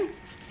bacon.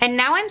 And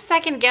now I'm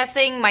second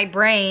guessing my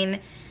brain.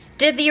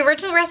 Did the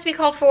original recipe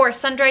call for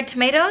sun-dried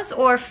tomatoes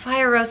or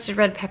fire-roasted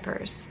red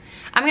peppers?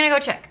 I'm gonna go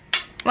check.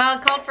 Well,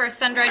 it called for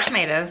sun-dried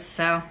tomatoes,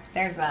 so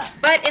there's that.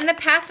 But in the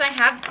past, I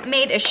have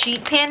made a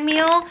sheet pan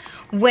meal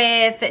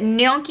with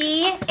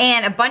gnocchi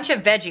and a bunch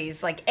of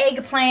veggies, like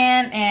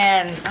eggplant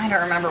and I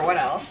don't remember what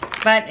else,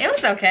 but it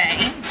was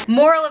okay.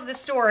 Moral of the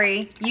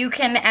story, you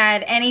can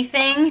add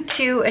anything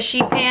to a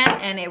sheet pan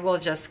and it will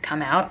just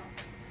come out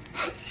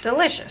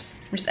delicious.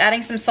 I'm just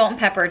adding some salt and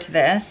pepper to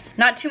this.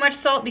 Not too much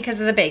salt because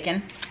of the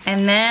bacon.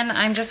 And then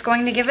I'm just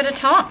going to give it a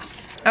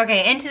toss.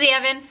 Okay, into the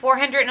oven,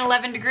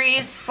 411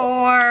 degrees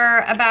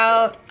for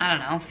about, I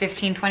don't know,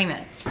 15, 20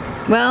 minutes.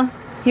 Well,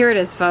 here it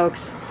is,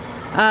 folks.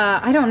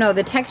 I don't know,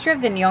 the texture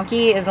of the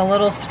gnocchi is a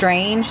little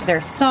strange. They're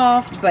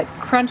soft, but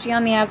crunchy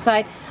on the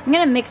outside. I'm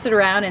gonna mix it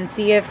around and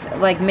see if,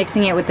 like,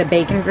 mixing it with the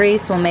bacon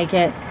grease will make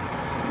it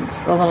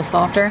a little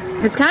softer.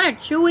 It's kind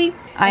of chewy.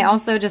 I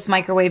also just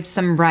microwaved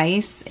some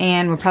rice,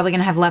 and we're probably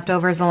gonna have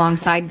leftovers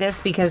alongside this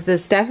because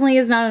this definitely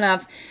is not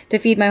enough to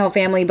feed my whole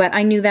family, but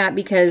I knew that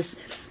because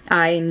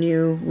I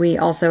knew we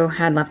also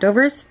had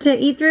leftovers to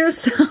eat through,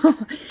 so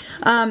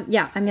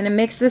yeah, I'm gonna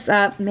mix this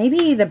up.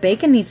 Maybe the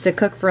bacon needs to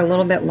cook for a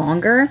little bit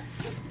longer.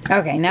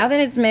 Okay, now that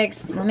it's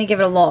mixed, let me give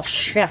it a little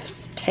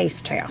chef's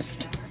taste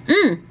test.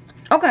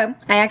 Okay.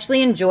 I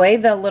actually enjoy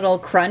the little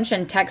crunch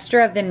and texture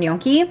of the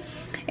gnocchi.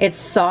 It's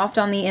soft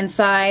on the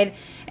inside,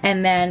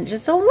 and then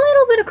just a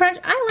little bit of crunch.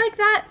 I like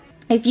that.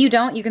 If you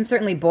don't, you can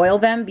certainly boil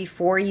them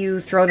before you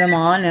throw them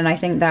on, and I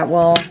think that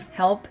will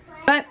help.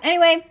 But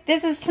anyway,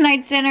 this is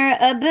tonight's dinner.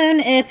 A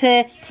bon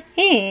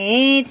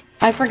appetit.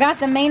 I forgot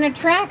the main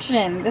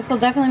attraction. This will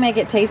definitely make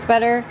it taste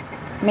better.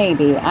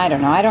 Maybe, I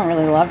don't know. I don't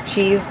really love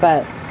cheese,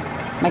 but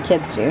my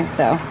kids do,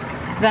 so.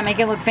 Does that make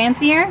it look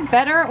fancier?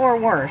 Better or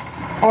worse?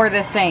 Or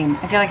the same?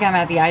 I feel like I'm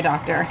at the eye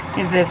doctor.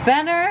 Is this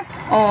better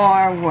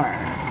or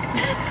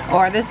worse?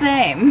 Or the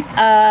same?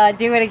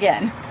 Do it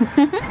again.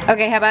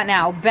 Okay, how about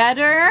now?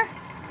 Better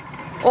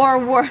or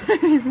worse?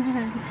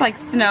 It's like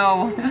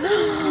snow.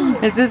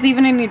 Is this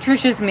even a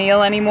nutritious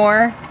meal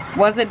anymore?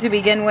 Was it to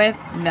begin with?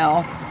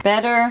 No.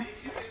 Better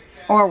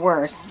or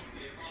worse?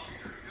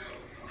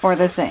 Or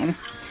the same?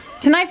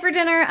 Tonight for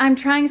dinner, I'm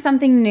trying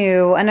something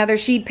new. Another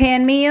sheet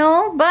pan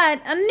meal,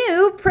 but a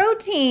new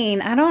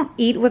protein. I don't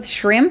eat with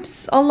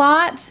shrimps a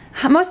lot,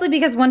 mostly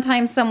because one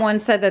time someone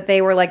said that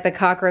they were like the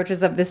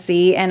cockroaches of the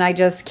sea, and I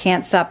just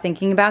can't stop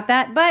thinking about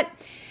that. But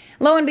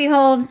lo and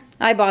behold,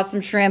 I bought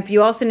some shrimp.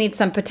 You also need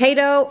some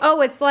potato.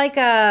 Oh, it's like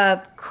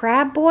a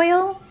crab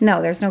boil?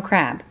 No, there's no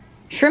crab.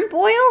 Shrimp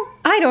boil?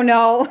 I don't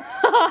know.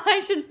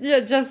 I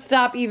should just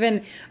stop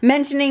even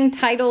mentioning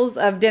titles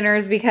of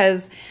dinners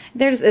because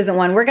there just isn't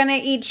one. We're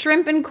gonna eat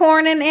shrimp and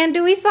corn and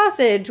andouille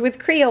sausage with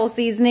Creole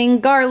seasoning,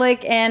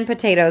 garlic, and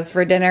potatoes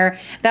for dinner.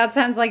 That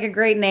sounds like a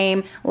great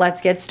name. Let's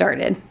get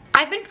started.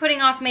 I've been putting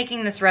off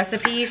making this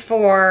recipe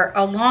for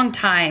a long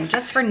time,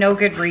 just for no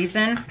good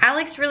reason.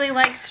 Alex really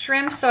likes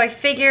shrimp, so I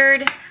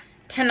figured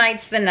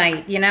tonight's the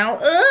night, you know?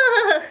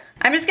 Ugh.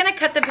 I'm just gonna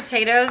cut the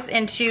potatoes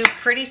into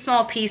pretty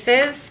small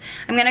pieces.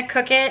 I'm gonna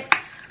cook it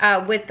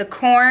with the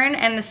corn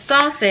and the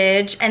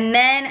sausage, and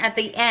then at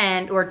the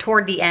end, or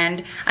toward the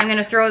end, I'm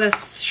gonna throw the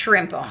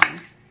shrimp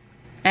on.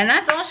 And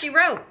that's all she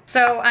wrote.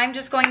 So I'm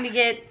just going to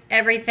get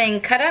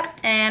everything cut up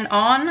and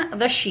on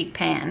the sheet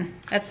pan.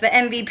 That's the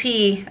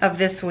MVP of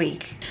this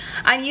week.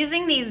 I'm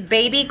using these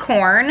baby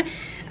corn,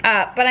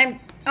 but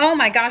oh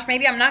my gosh,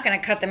 maybe I'm not gonna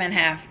cut them in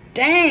half.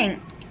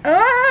 Dang.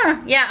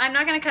 Yeah, I'm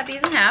not gonna cut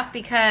these in half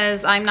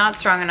because I'm not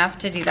strong enough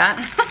to do that.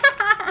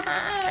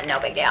 No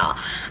big deal.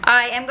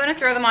 I am gonna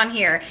throw them on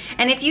here.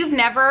 And if you've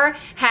never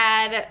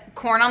had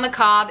corn on the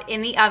cob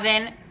in the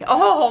oven,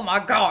 oh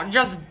my God,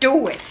 just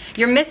do it.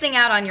 You're missing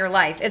out on your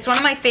life. It's one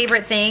of my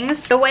favorite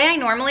things. The way I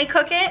normally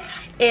cook it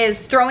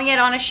is throwing it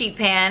on a sheet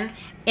pan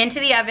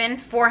into the oven,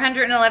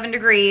 411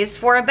 degrees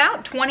for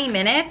about 20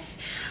 minutes.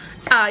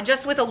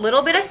 Just with a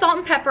little bit of salt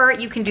and pepper.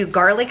 You can do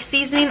garlic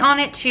seasoning on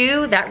it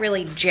too. That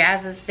really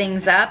jazzes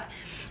things up.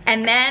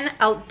 And then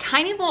a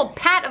tiny little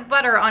pat of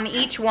butter on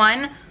each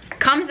one.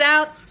 Comes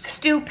out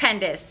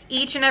stupendous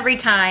each and every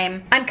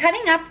time. I'm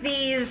cutting up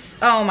these,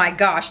 oh my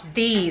gosh,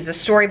 these, a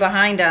story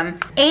behind them.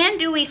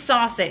 Andouille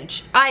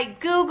sausage. I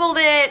Googled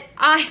it.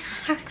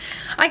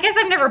 I guess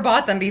I've never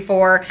bought them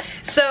before.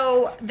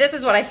 So this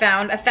is what I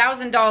found,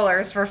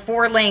 $1,000 for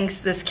 4 links.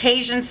 This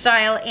Cajun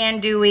style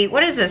andouille.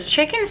 What is this,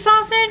 chicken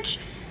sausage?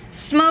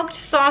 Smoked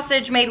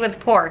sausage made with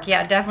pork.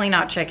 Yeah, definitely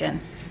not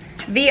chicken.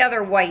 The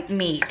other white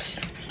meat.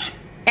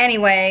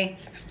 Anyway,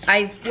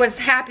 I was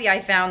happy I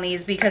found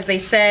these because they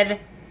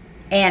said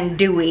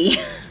andouille,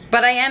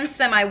 but I am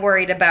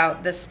semi-worried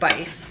about the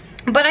spice.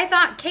 But I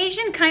thought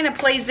Cajun kind of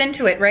plays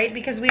into it, right?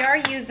 Because we are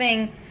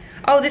using,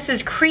 oh, this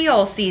is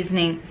Creole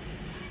seasoning.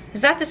 Is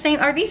that the same?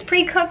 Are these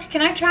pre-cooked?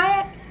 Can I try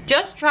it?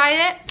 Just tried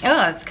it.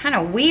 Oh, it's kind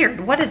of weird.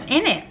 What is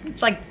in it?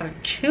 It's like a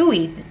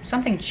chewy,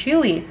 something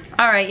chewy.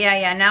 All right,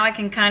 yeah, now I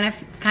can kind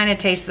of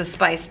taste the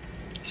spice.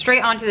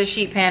 Straight onto the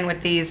sheet pan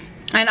with these.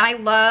 And I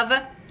love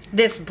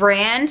this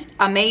brand,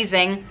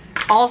 amazing.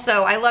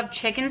 Also, I love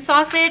chicken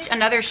sausage,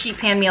 another sheet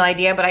pan meal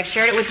idea, but I've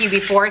shared it with you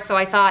before, so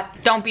I thought,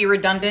 don't be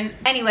redundant.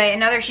 Anyway,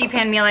 another sheet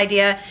pan meal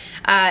idea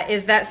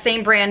is that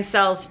same brand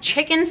sells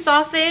chicken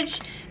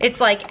sausage.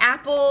 It's like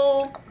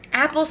apple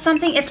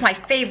something. It's my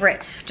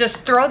favorite. Just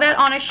throw that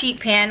on a sheet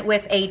pan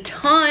with a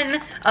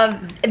ton of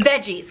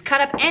veggies.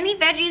 Cut up any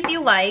veggies you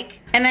like,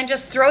 and then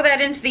just throw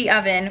that into the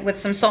oven with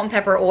some salt and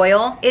pepper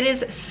oil. It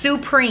is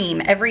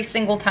supreme every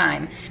single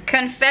time.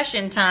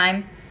 Confession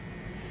time.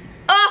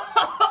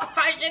 Oh,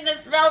 I shouldn't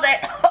have smelled it.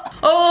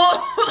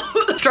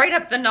 Oh, straight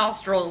up the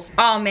nostrils.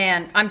 Oh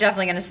man, I'm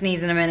definitely gonna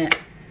sneeze in a minute.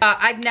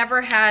 I've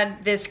never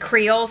had this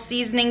Creole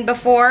seasoning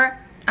before.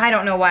 I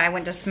don't know why I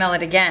went to smell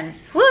it again.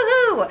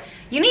 Woohoo!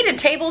 You need a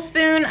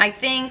tablespoon, I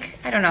think.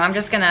 I don't know, I'm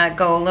just gonna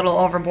go a little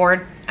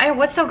overboard.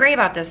 What's so great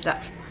about this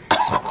stuff?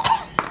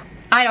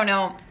 I don't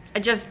know.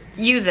 Just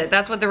use it.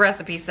 That's what the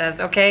recipe says,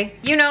 okay?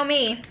 You know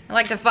me. I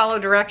like to follow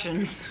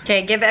directions.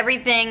 Okay, give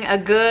everything a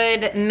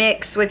good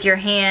mix with your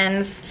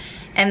hands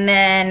and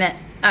then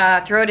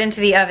throw it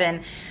into the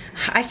oven.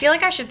 I feel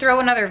like I should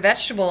throw another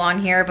vegetable on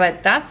here,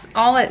 but that's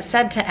all it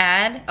said to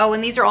add. Oh,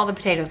 and these are all the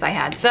potatoes I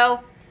had. So,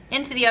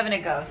 into the oven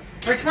it goes.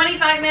 For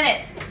 25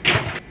 minutes.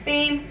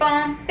 Beep,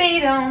 bum,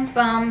 be-dum,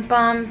 bum,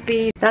 bum,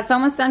 beep. That's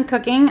almost done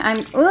cooking.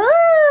 I'm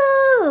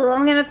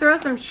gonna throw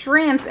some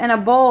shrimp in a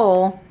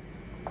bowl.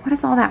 What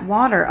is all that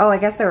water? Oh, I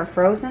guess they were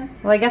frozen.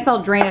 Well, I guess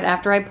I'll drain it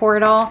after I pour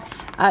it all.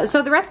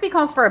 So the recipe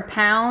calls for 1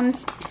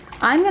 pound.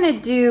 I'm gonna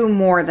do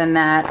more than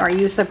that. Are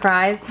you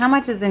surprised? How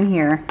much is in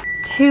here?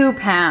 2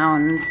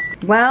 pounds.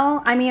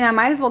 Well, I mean, I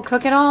might as well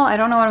cook it all. I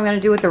don't know what I'm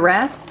gonna do with the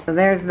rest. So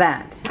there's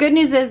that. Good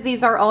news is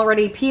these are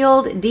already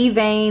peeled,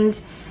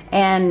 deveined,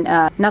 and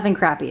nothing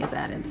crappy is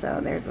added. So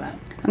there's that.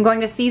 I'm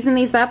going to season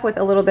these up with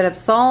a little bit of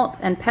salt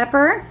and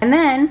pepper. And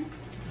then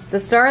the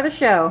star of the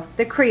show,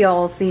 the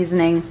Creole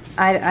seasoning.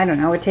 I don't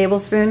know, a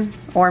tablespoon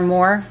or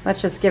more.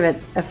 Let's just give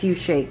it a few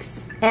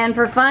shakes. And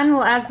for fun,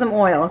 we'll add some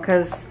oil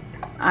because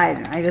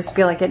I just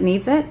feel like it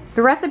needs it.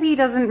 The recipe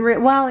doesn't,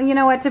 well, you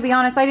know what, to be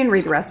honest, I didn't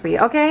read the recipe,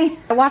 okay?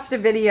 I watched a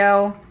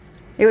video.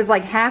 It was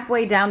like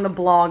halfway down the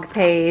blog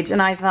page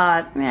and I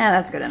thought, yeah,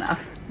 that's good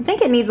enough. I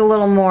think it needs a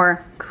little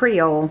more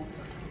Creole.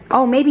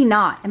 Oh, maybe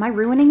not. Am I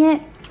ruining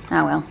it?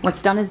 Oh well,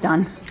 what's done is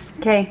done.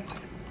 Okay,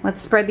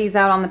 let's spread these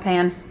out on the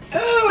pan.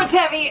 Oh, it's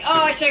heavy.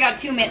 Oh, I should've got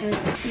 2 mittens.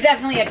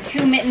 Definitely a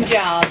 2-mitten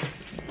job.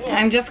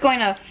 I'm just going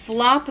to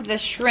flop the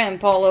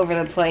shrimp all over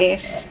the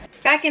place.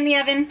 Back in the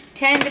oven,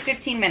 10 to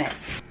 15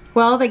 minutes.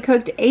 Well, they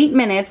cooked 8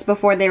 minutes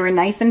before they were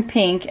nice and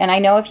pink, and I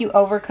know if you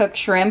overcook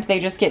shrimp,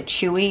 they just get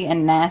chewy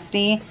and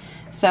nasty.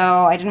 So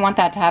I didn't want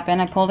that to happen.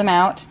 I pulled them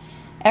out.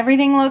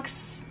 Everything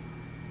looks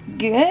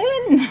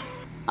good.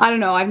 I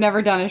don't know, I've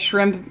never done a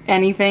shrimp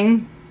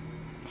anything.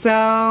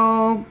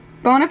 So,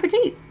 bon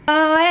appetit.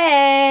 Oh,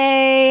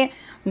 hey!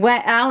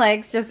 Wet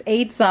Alex just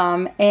ate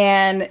some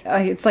and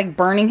it's like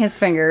burning his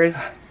fingers.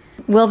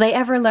 Will they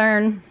ever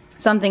learn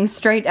something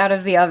straight out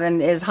of the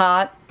oven is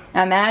hot?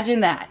 Imagine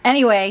that.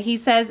 Anyway, he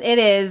says it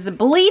is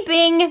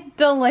bleeping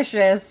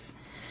delicious.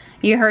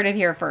 You heard it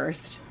here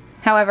first.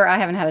 However, I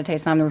haven't had a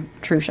taste. I'm the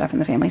true chef in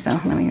the family, so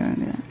let me go and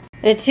do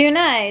that.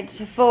 Tonight,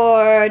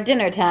 for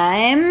dinner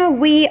time,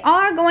 we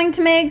are going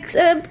to make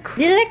a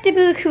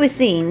delectable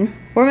cuisine.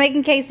 We're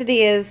making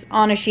quesadillas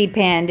on a sheet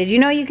pan. Did you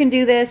know you can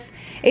do this?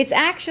 It's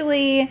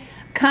actually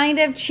kind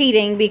of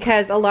cheating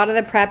because a lot of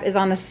the prep is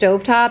on the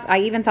stovetop. I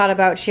even thought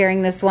about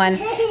sharing this one.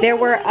 There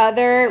were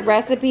other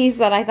recipes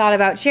that I thought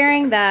about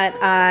sharing that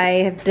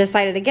I have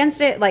decided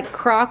against it, like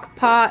crock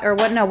pot, or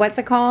what's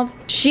it called?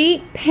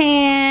 Sheet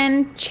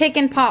pan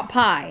chicken pot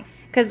pie.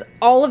 Because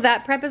all of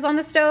that prep is on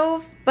the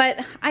stove.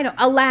 But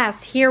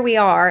alas, here we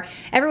are.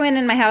 Everyone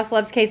in my house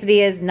loves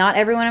quesadillas. Not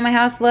everyone in my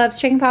house loves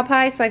chicken pot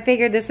pie, so I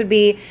figured this would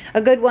be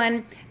a good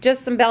one.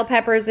 Just some bell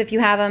peppers if you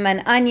have them,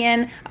 an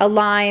onion, a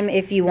lime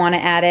if you want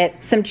to add it,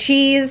 some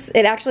cheese.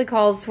 It actually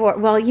calls for,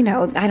 well, you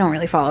know, I don't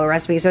really follow a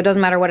recipe, so it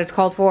doesn't matter what it's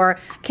called for.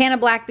 Can of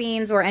black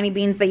beans or any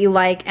beans that you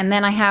like, and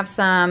then I have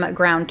some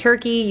ground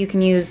turkey. You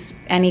can use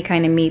any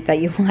kind of meat that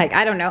you like.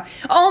 I don't know.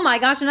 Oh my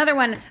gosh, another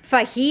one,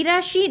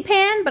 fajita sheet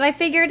pan, but I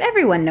figured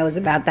everyone knows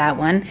about that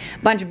one.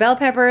 Bunch of bell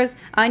peppers,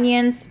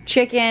 onions,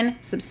 chicken,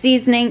 some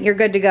seasoning, you're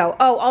good to go.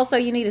 Oh, also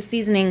you need a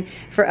seasoning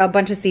for a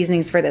bunch of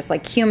seasonings for this,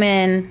 like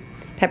cumin,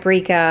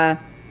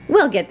 paprika.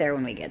 We'll get there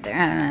when we get there.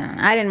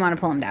 I didn't want to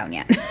pull them down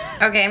yet.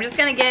 Okay, I'm just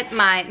gonna get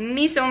my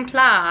mise en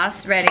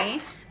place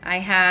ready. I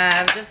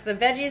have just the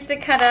veggies to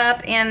cut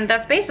up, and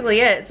that's basically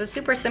it. It's a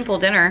super simple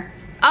dinner.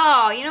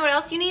 Oh, you know what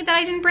else you need that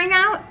I didn't bring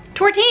out?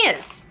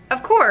 Tortillas,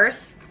 of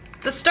course.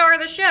 The star of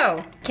the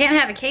show. Can't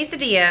have a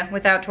quesadilla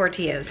without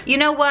tortillas. You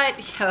know what?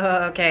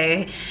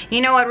 Okay.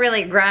 You know what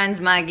really grinds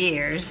my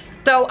gears?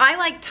 So I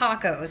like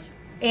tacos,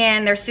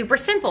 and they're super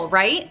simple,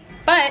 right?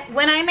 But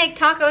when I make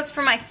tacos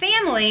for my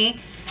family,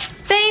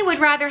 they would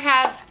rather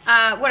have,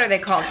 what are they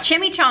called?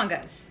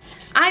 Chimichangas.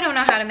 I don't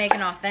know how to make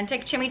an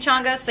authentic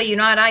chimichanga, so you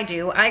know what I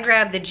do? I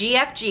grab the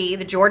GFG,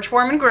 the George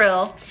Foreman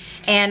grill,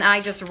 and I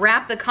just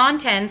wrap the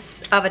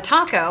contents of a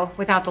taco,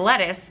 without the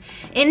lettuce,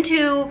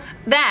 into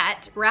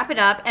that, wrap it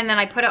up, and then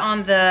I put it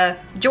on the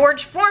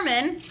George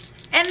Foreman,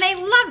 and they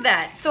love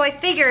that. So I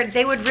figured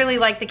they would really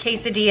like the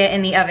quesadilla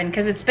in the oven,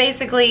 because it's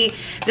basically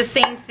the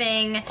same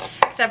thing,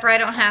 except for I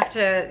don't have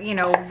to, you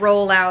know,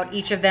 roll out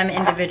each of them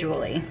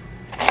individually.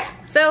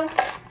 So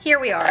here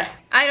we are.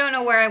 I don't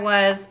know where I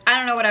was. I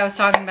don't know what I was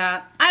talking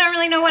about. I don't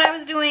really know what I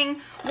was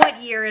doing.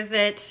 What year is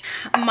it?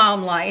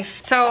 Mom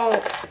life.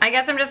 So I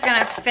guess I'm just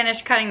gonna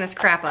finish cutting this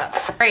crap up.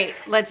 All right,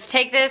 let's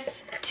take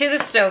this to the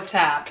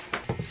stovetop.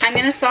 I'm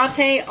gonna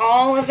saute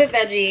all of the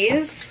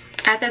veggies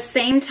at the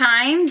same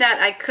time that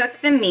I cook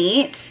the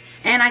meat.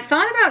 And I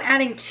thought about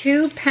adding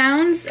 2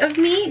 pounds of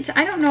meat.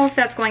 I don't know if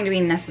that's going to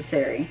be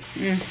necessary.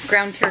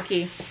 Ground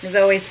turkey is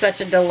always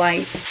such a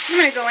delight. I'm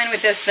gonna go in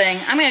with this thing.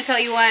 I'm gonna tell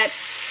you what,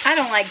 I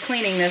don't like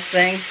cleaning this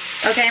thing.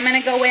 Okay, I'm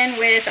gonna go in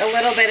with a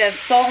little bit of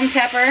salt and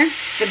pepper,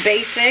 the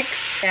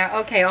basics. Yeah,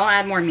 okay, I'll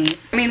add more meat.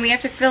 I mean, we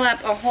have to fill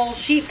up a whole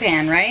sheet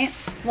pan, right?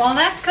 While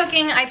that's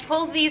cooking, I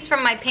pulled these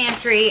from my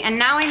pantry, and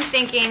now I'm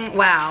thinking,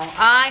 wow,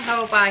 I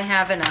hope I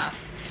have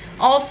enough.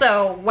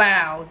 Also,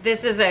 wow,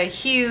 this is a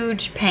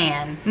huge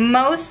pan.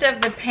 Most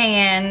of the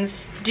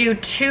pans do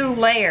 2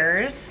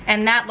 layers,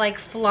 and that like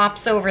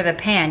flops over the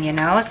pan, you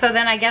know? So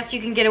then I guess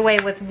you can get away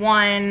with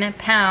 1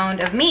 pound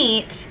of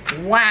meat.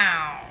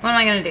 Wow. What am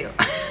I gonna do?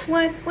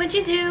 What would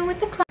you do with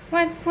the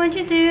What would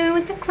you do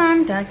with the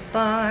Klondike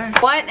bar?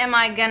 What am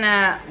I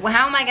gonna,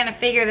 how am I gonna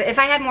figure that? If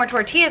I had more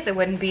tortillas, it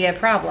wouldn't be a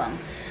problem.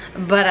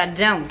 But I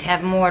don't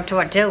have more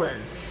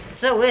tortillas,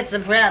 so it's a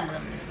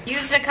problem.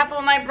 Used a couple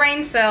of my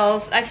brain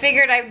cells. I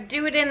figured I'd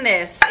do it in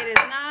this. It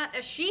is not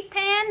a sheet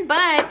pan,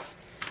 but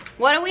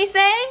what do we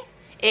say?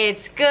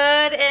 It's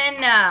good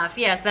enough.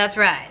 Yes, that's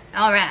right.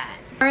 All right.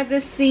 For the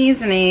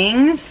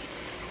seasonings,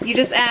 you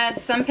just add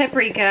some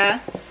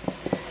paprika.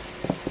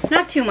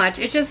 Not too much.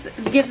 It just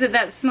gives it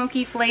that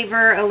smoky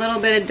flavor, a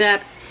little bit of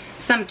depth.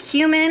 some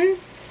cumin,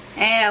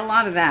 and a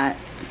lot of that.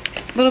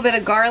 A little bit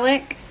of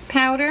garlic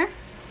powder.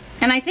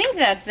 And I think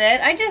that's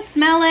it. I just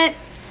smell it.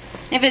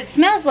 If it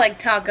smells like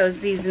taco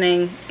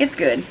seasoning, it's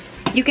good.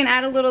 You can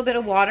add a little bit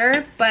of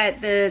water,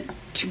 but the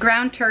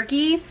ground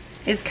turkey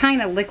is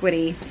kind of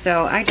liquidy,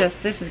 so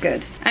this is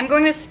good. I'm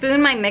going to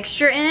spoon my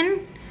mixture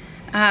in,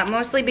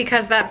 mostly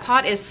because that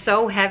pot is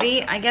so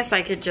heavy. I guess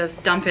I could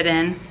just dump it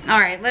in. All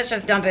right, let's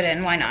just dump it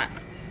in, why not?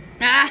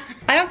 I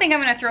don't think I'm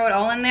gonna throw it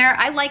all in there.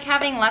 I like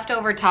having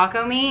leftover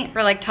taco meat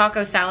for like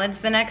taco salads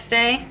the next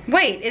day.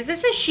 Wait, is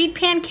this a sheet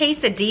pan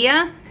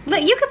quesadilla?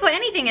 Look, you could put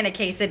anything in a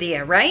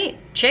quesadilla, right?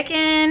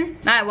 Chicken,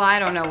 well, I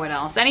don't know what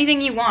else.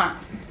 Anything you want.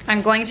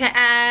 I'm going to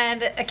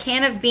add a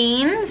can of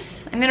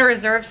beans. I'm gonna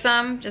reserve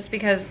some just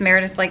because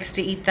Meredith likes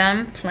to eat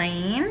them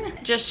plain.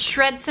 Just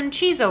shred some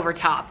cheese over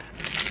top.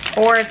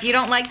 Or if you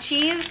don't like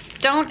cheese,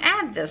 don't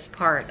add this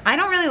part. I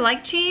don't really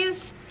like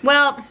cheese.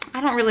 Well,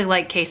 I don't really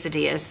like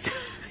quesadillas.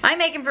 I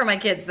make them for my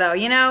kids though.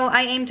 You know,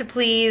 I aim to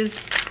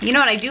please. You know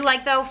what I do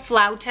like though?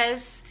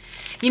 Flautas.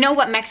 You know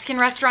what Mexican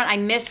restaurant I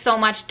miss so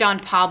much? Don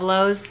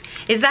Pablo's.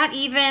 Is that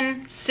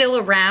even still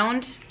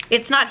around?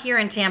 It's not here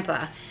in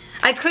Tampa.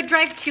 I could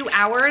drive 2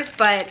 hours,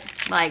 but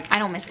like, I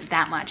don't miss it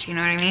that much, you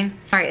know what I mean?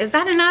 All right, is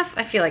that enough?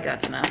 I feel like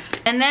that's enough.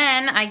 And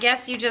then I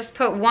guess you just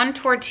put 1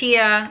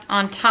 tortilla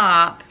on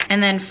top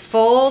and then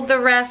fold the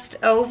rest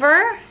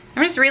over.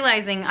 I'm just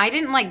realizing I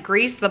didn't like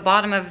grease the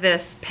bottom of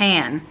this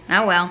pan.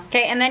 Oh well.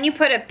 Okay, and then you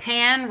put a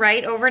pan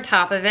right over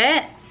top of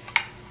it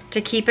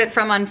to keep it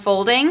from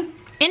unfolding.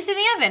 Into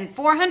the oven,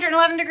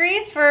 411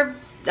 degrees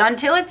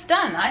until it's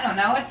done. I don't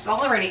know, it's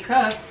already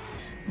cooked.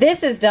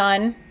 This is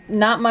done.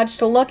 Not much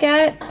to look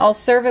at. I'll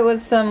serve it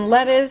with some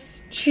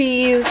lettuce,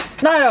 cheese.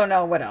 I don't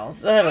know what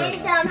else. I don't know.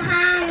 Some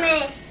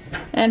hummus.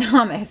 And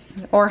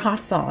hummus or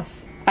hot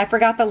sauce. I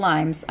forgot the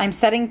limes. I'm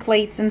setting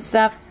plates and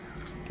stuff,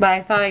 but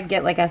I thought I'd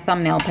get like a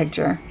thumbnail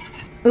picture.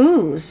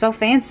 Ooh, so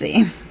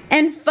fancy.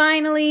 And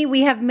finally,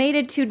 we have made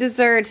it to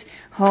dessert.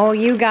 Oh,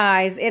 you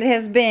guys, it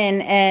has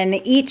been an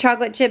eat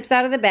chocolate chips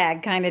out of the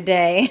bag kind of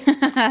day.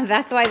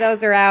 That's why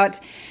those are out.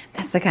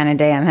 That's the kind of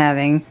day I'm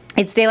having.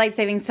 It's daylight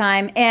savings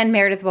time and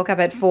Meredith woke up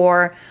at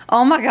 4.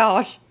 Oh my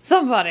gosh,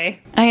 somebody.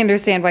 I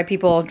understand why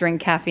people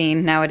drink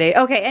caffeine nowadays.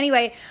 Okay,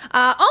 anyway,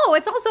 oh,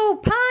 it's also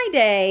pie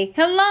day.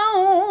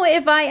 Hello,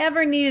 if I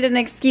ever needed an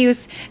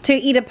excuse to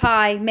eat a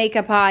pie, make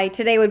a pie,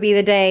 today would be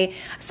the day.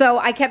 So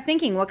I kept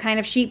thinking, what kind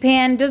of sheet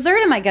pan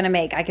dessert am I gonna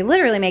make? I could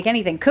literally make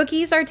anything.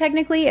 Cookies are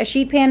technically a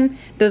sheet pan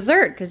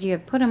dessert because you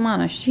have put them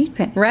on a sheet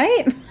pan,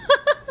 right?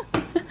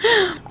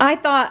 I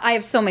thought I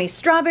have so many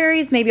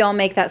strawberries, maybe I'll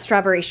make that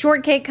strawberry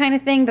shortcake kind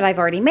of thing, but I've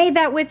already made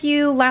that with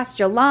you last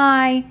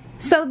July.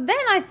 So then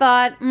I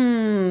thought,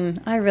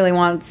 I really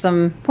want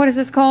some, what is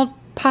this called?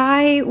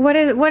 Pie? What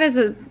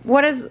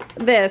is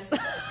this?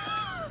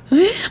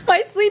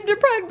 My sleep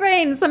deprived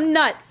brain, some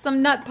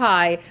nut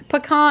pie.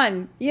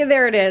 Pecan, yeah,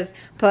 there it is.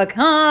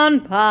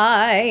 Pecan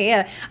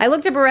pie. I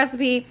looked up a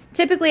recipe.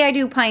 Typically I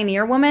do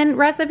Pioneer Woman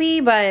recipe,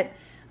 but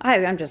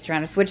I'm just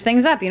trying to switch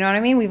things up, you know what I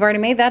mean? We've already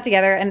made that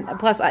together, and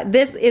plus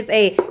this is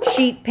a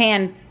sheet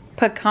pan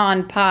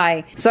pecan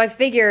pie. So I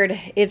figured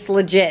it's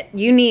legit.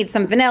 You need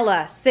some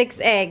vanilla, 6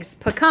 eggs,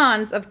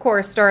 pecans, of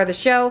course, star of the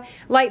show,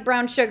 light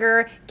brown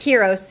sugar,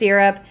 Kiro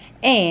syrup,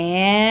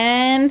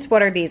 and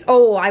what are these?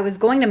 Oh, I was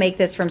going to make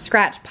this from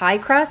scratch pie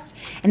crust,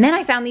 and then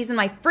I found these in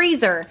my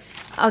freezer.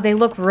 Oh, they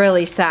look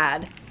really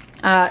sad.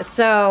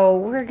 So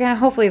we're gonna,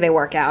 hopefully they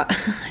work out.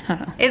 I don't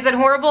know. Is it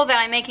horrible that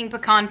I'm making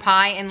pecan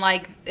pie in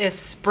like a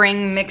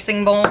spring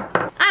mixing bowl?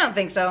 I don't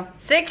think so.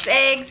 6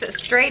 eggs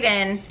straight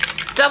in,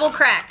 double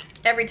crack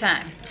every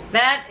time.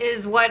 That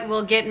is what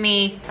will get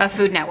me a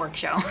Food Network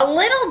show. A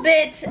little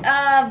bit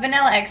of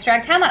vanilla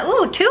extract. How much?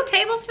 Ooh, 2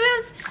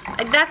 tablespoons?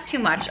 That's too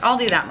much. I'll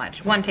do that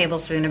much. 1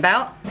 tablespoon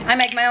about. I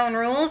make my own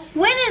rules.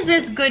 When is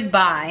this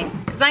goodbye?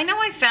 Because I know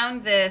I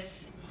found this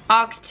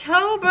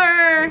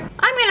October.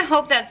 I'm gonna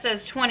hope that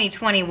says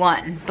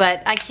 2021,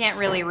 but I can't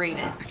really read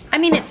it. I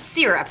mean, it's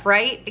syrup,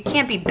 right? It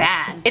can't be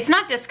bad. It's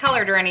not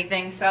discolored or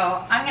anything,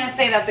 so I'm gonna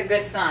say that's a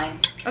good sign.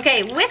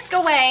 Okay, whisk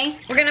away.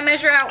 We're gonna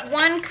measure out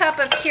 1 cup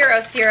of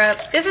Kiro syrup.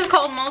 This is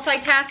called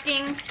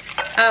multitasking.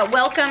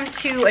 Welcome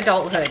to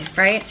adulthood,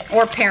 right?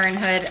 Or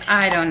parenthood,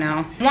 I don't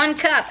know. 1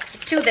 cup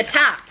to the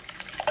top.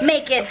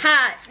 Make it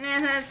hot,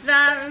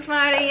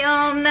 party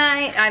all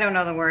night. I don't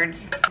know the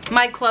words.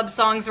 My club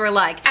songs were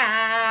like,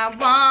 I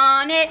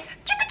want it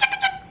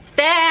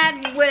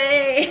that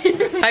way.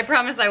 I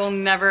promise I will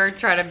never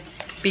try to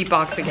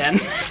beatbox again.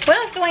 What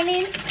else do I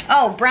need?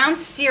 Oh, brown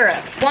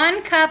syrup.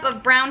 1 cup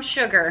of brown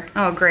sugar.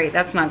 Oh great,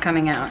 that's not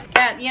coming out.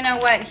 You know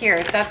what,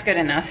 here, that's good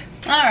enough.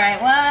 All right,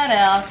 what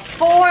else?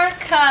 4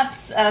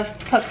 cups of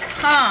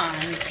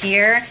pecans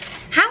here.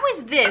 How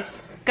is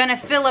this gonna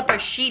fill up a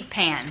sheet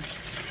pan?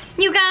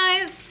 You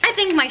guys, I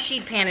think my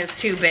sheet pan is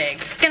too big.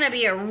 It's gonna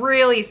be a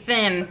really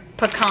thin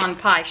pecan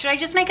pie. Should I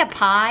just make a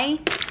pie?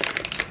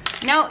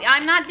 No,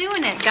 I'm not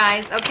doing it,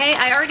 guys, okay?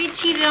 I already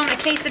cheated on the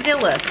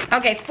quesadilla.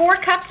 Okay, 4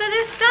 cups of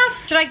this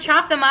stuff. Should I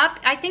chop them up?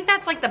 I think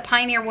that's like the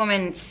Pioneer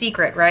Woman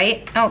secret,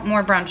 right? Oh,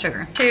 more brown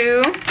sugar.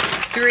 2,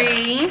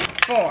 3,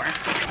 4.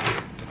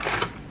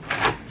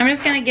 I'm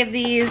just gonna give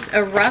these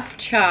a rough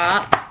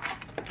chop.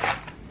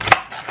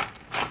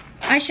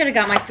 I should have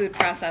got my food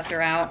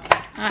processor out.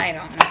 I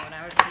don't know what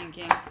I was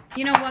thinking.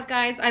 You know what,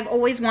 guys? I've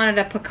always wanted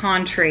a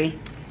pecan tree.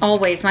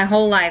 Always, my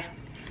whole life.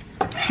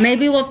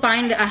 Maybe we'll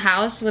find a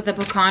house with a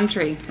pecan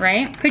tree,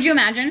 right? Could you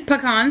imagine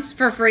pecans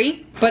for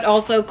free, but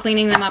also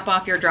cleaning them up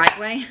off your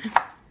driveway?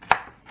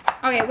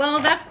 Okay, well,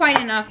 that's quite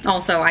enough.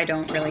 Also, I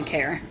don't really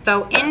care.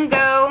 So in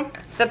go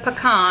the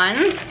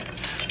pecans.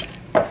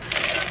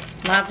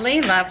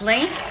 Lovely,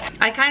 lovely.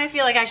 I kind of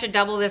feel like I should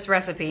double this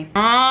recipe.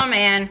 Oh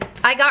man,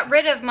 I got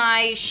rid of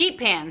my sheet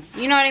pans.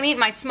 You know what I mean?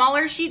 My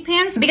smaller sheet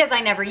pans, because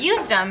I never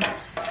used them.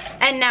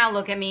 And now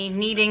look at me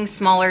needing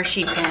smaller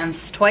sheet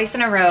pans twice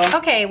in a row.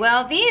 Okay,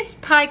 well, these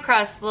pie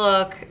crusts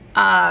look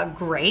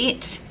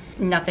great.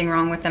 Nothing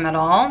wrong with them at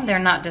all. They're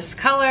not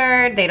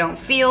discolored. They don't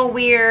feel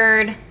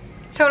weird.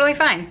 It's totally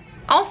fine.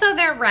 Also,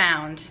 they're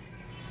round.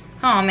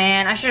 Oh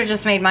man, I should have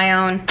just made my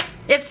own.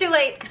 It's too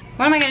late.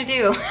 What am I gonna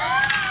do?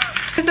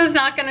 This is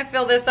not gonna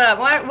fill this up.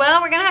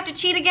 Well, we're gonna have to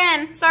cheat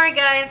again. Sorry,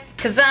 guys.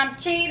 Cause I'm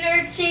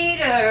cheater,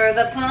 cheater,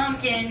 the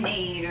pumpkin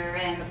eater,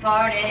 and the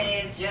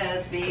party's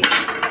just begun.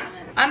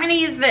 I'm gonna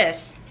use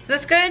this. Is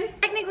this good?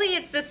 Technically,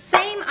 it's the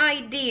same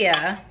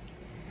idea,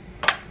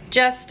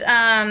 just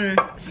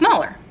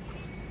smaller,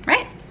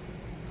 right?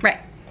 Right.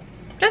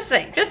 Just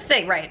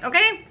say right,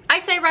 okay? I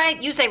say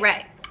right, you say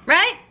right,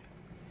 right?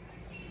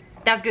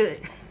 That's good.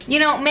 You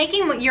know,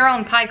 making your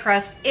own pie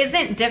crust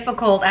isn't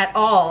difficult at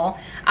all.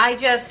 I've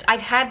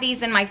had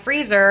these in my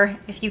freezer,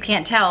 if you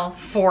can't tell,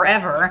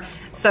 forever.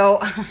 So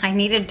I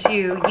needed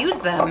to use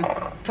them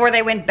before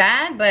they went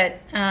bad, but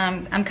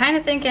I'm kind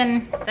of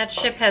thinking that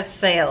ship has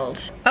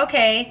sailed.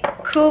 Okay,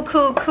 cool,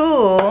 cool,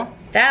 cool.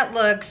 That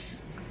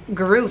looks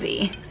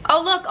groovy. Oh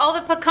look, all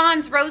the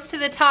pecans rose to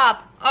the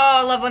top. Oh,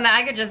 I love when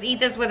I could just eat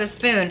this with a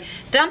spoon.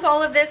 Dump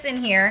all of this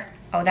in here.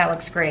 Oh, that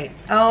looks great.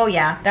 Oh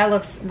yeah, that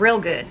looks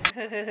real good.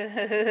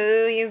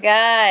 You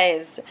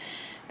guys,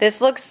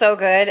 this looks so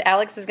good.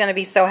 Alex is gonna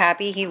be so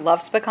happy. He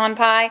loves pecan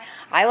pie.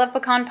 I love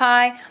pecan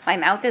pie. My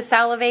mouth is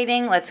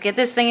salivating. Let's get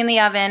this thing in the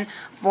oven.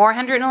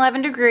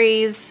 411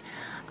 degrees.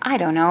 I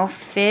don't know,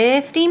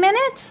 50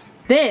 minutes?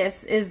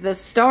 This is the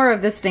star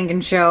of the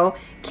stinking show.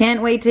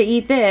 Can't wait to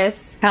eat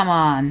this. Come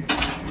on.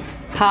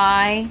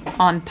 Pie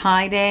on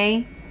Pie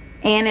Day.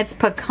 And it's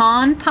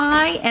pecan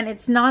pie and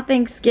it's not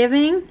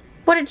Thanksgiving.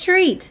 What a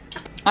treat.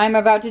 I'm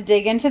about to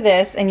dig into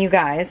this, and you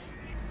guys,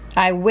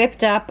 I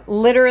whipped up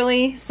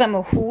literally some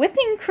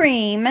whipping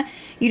cream.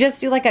 You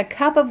just do like a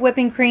cup of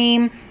whipping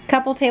cream,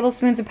 couple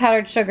tablespoons of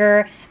powdered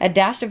sugar, a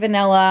dash of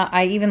vanilla.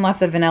 I even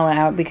left the vanilla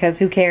out because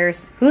who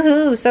cares?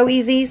 Woohoo, so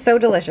easy, so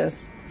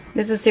delicious.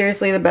 This is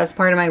seriously the best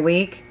part of my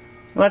week.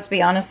 Let's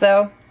be honest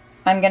though,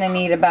 I'm gonna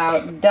need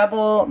about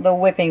double the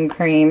whipping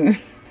cream.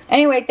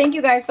 Anyway, thank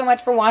you guys so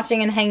much for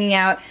watching and hanging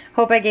out.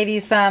 Hope I gave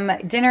you some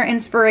dinner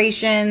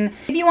inspiration.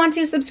 If you want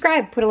to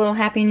subscribe, put a little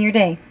happy in your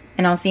day.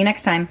 And I'll see you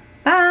next time.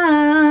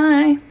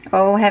 Bye.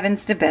 Oh,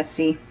 heavens to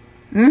Betsy.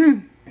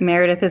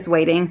 Meredith is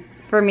waiting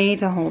for me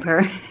to hold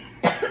her.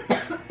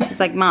 She's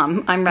like,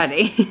 Mom, I'm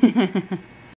ready.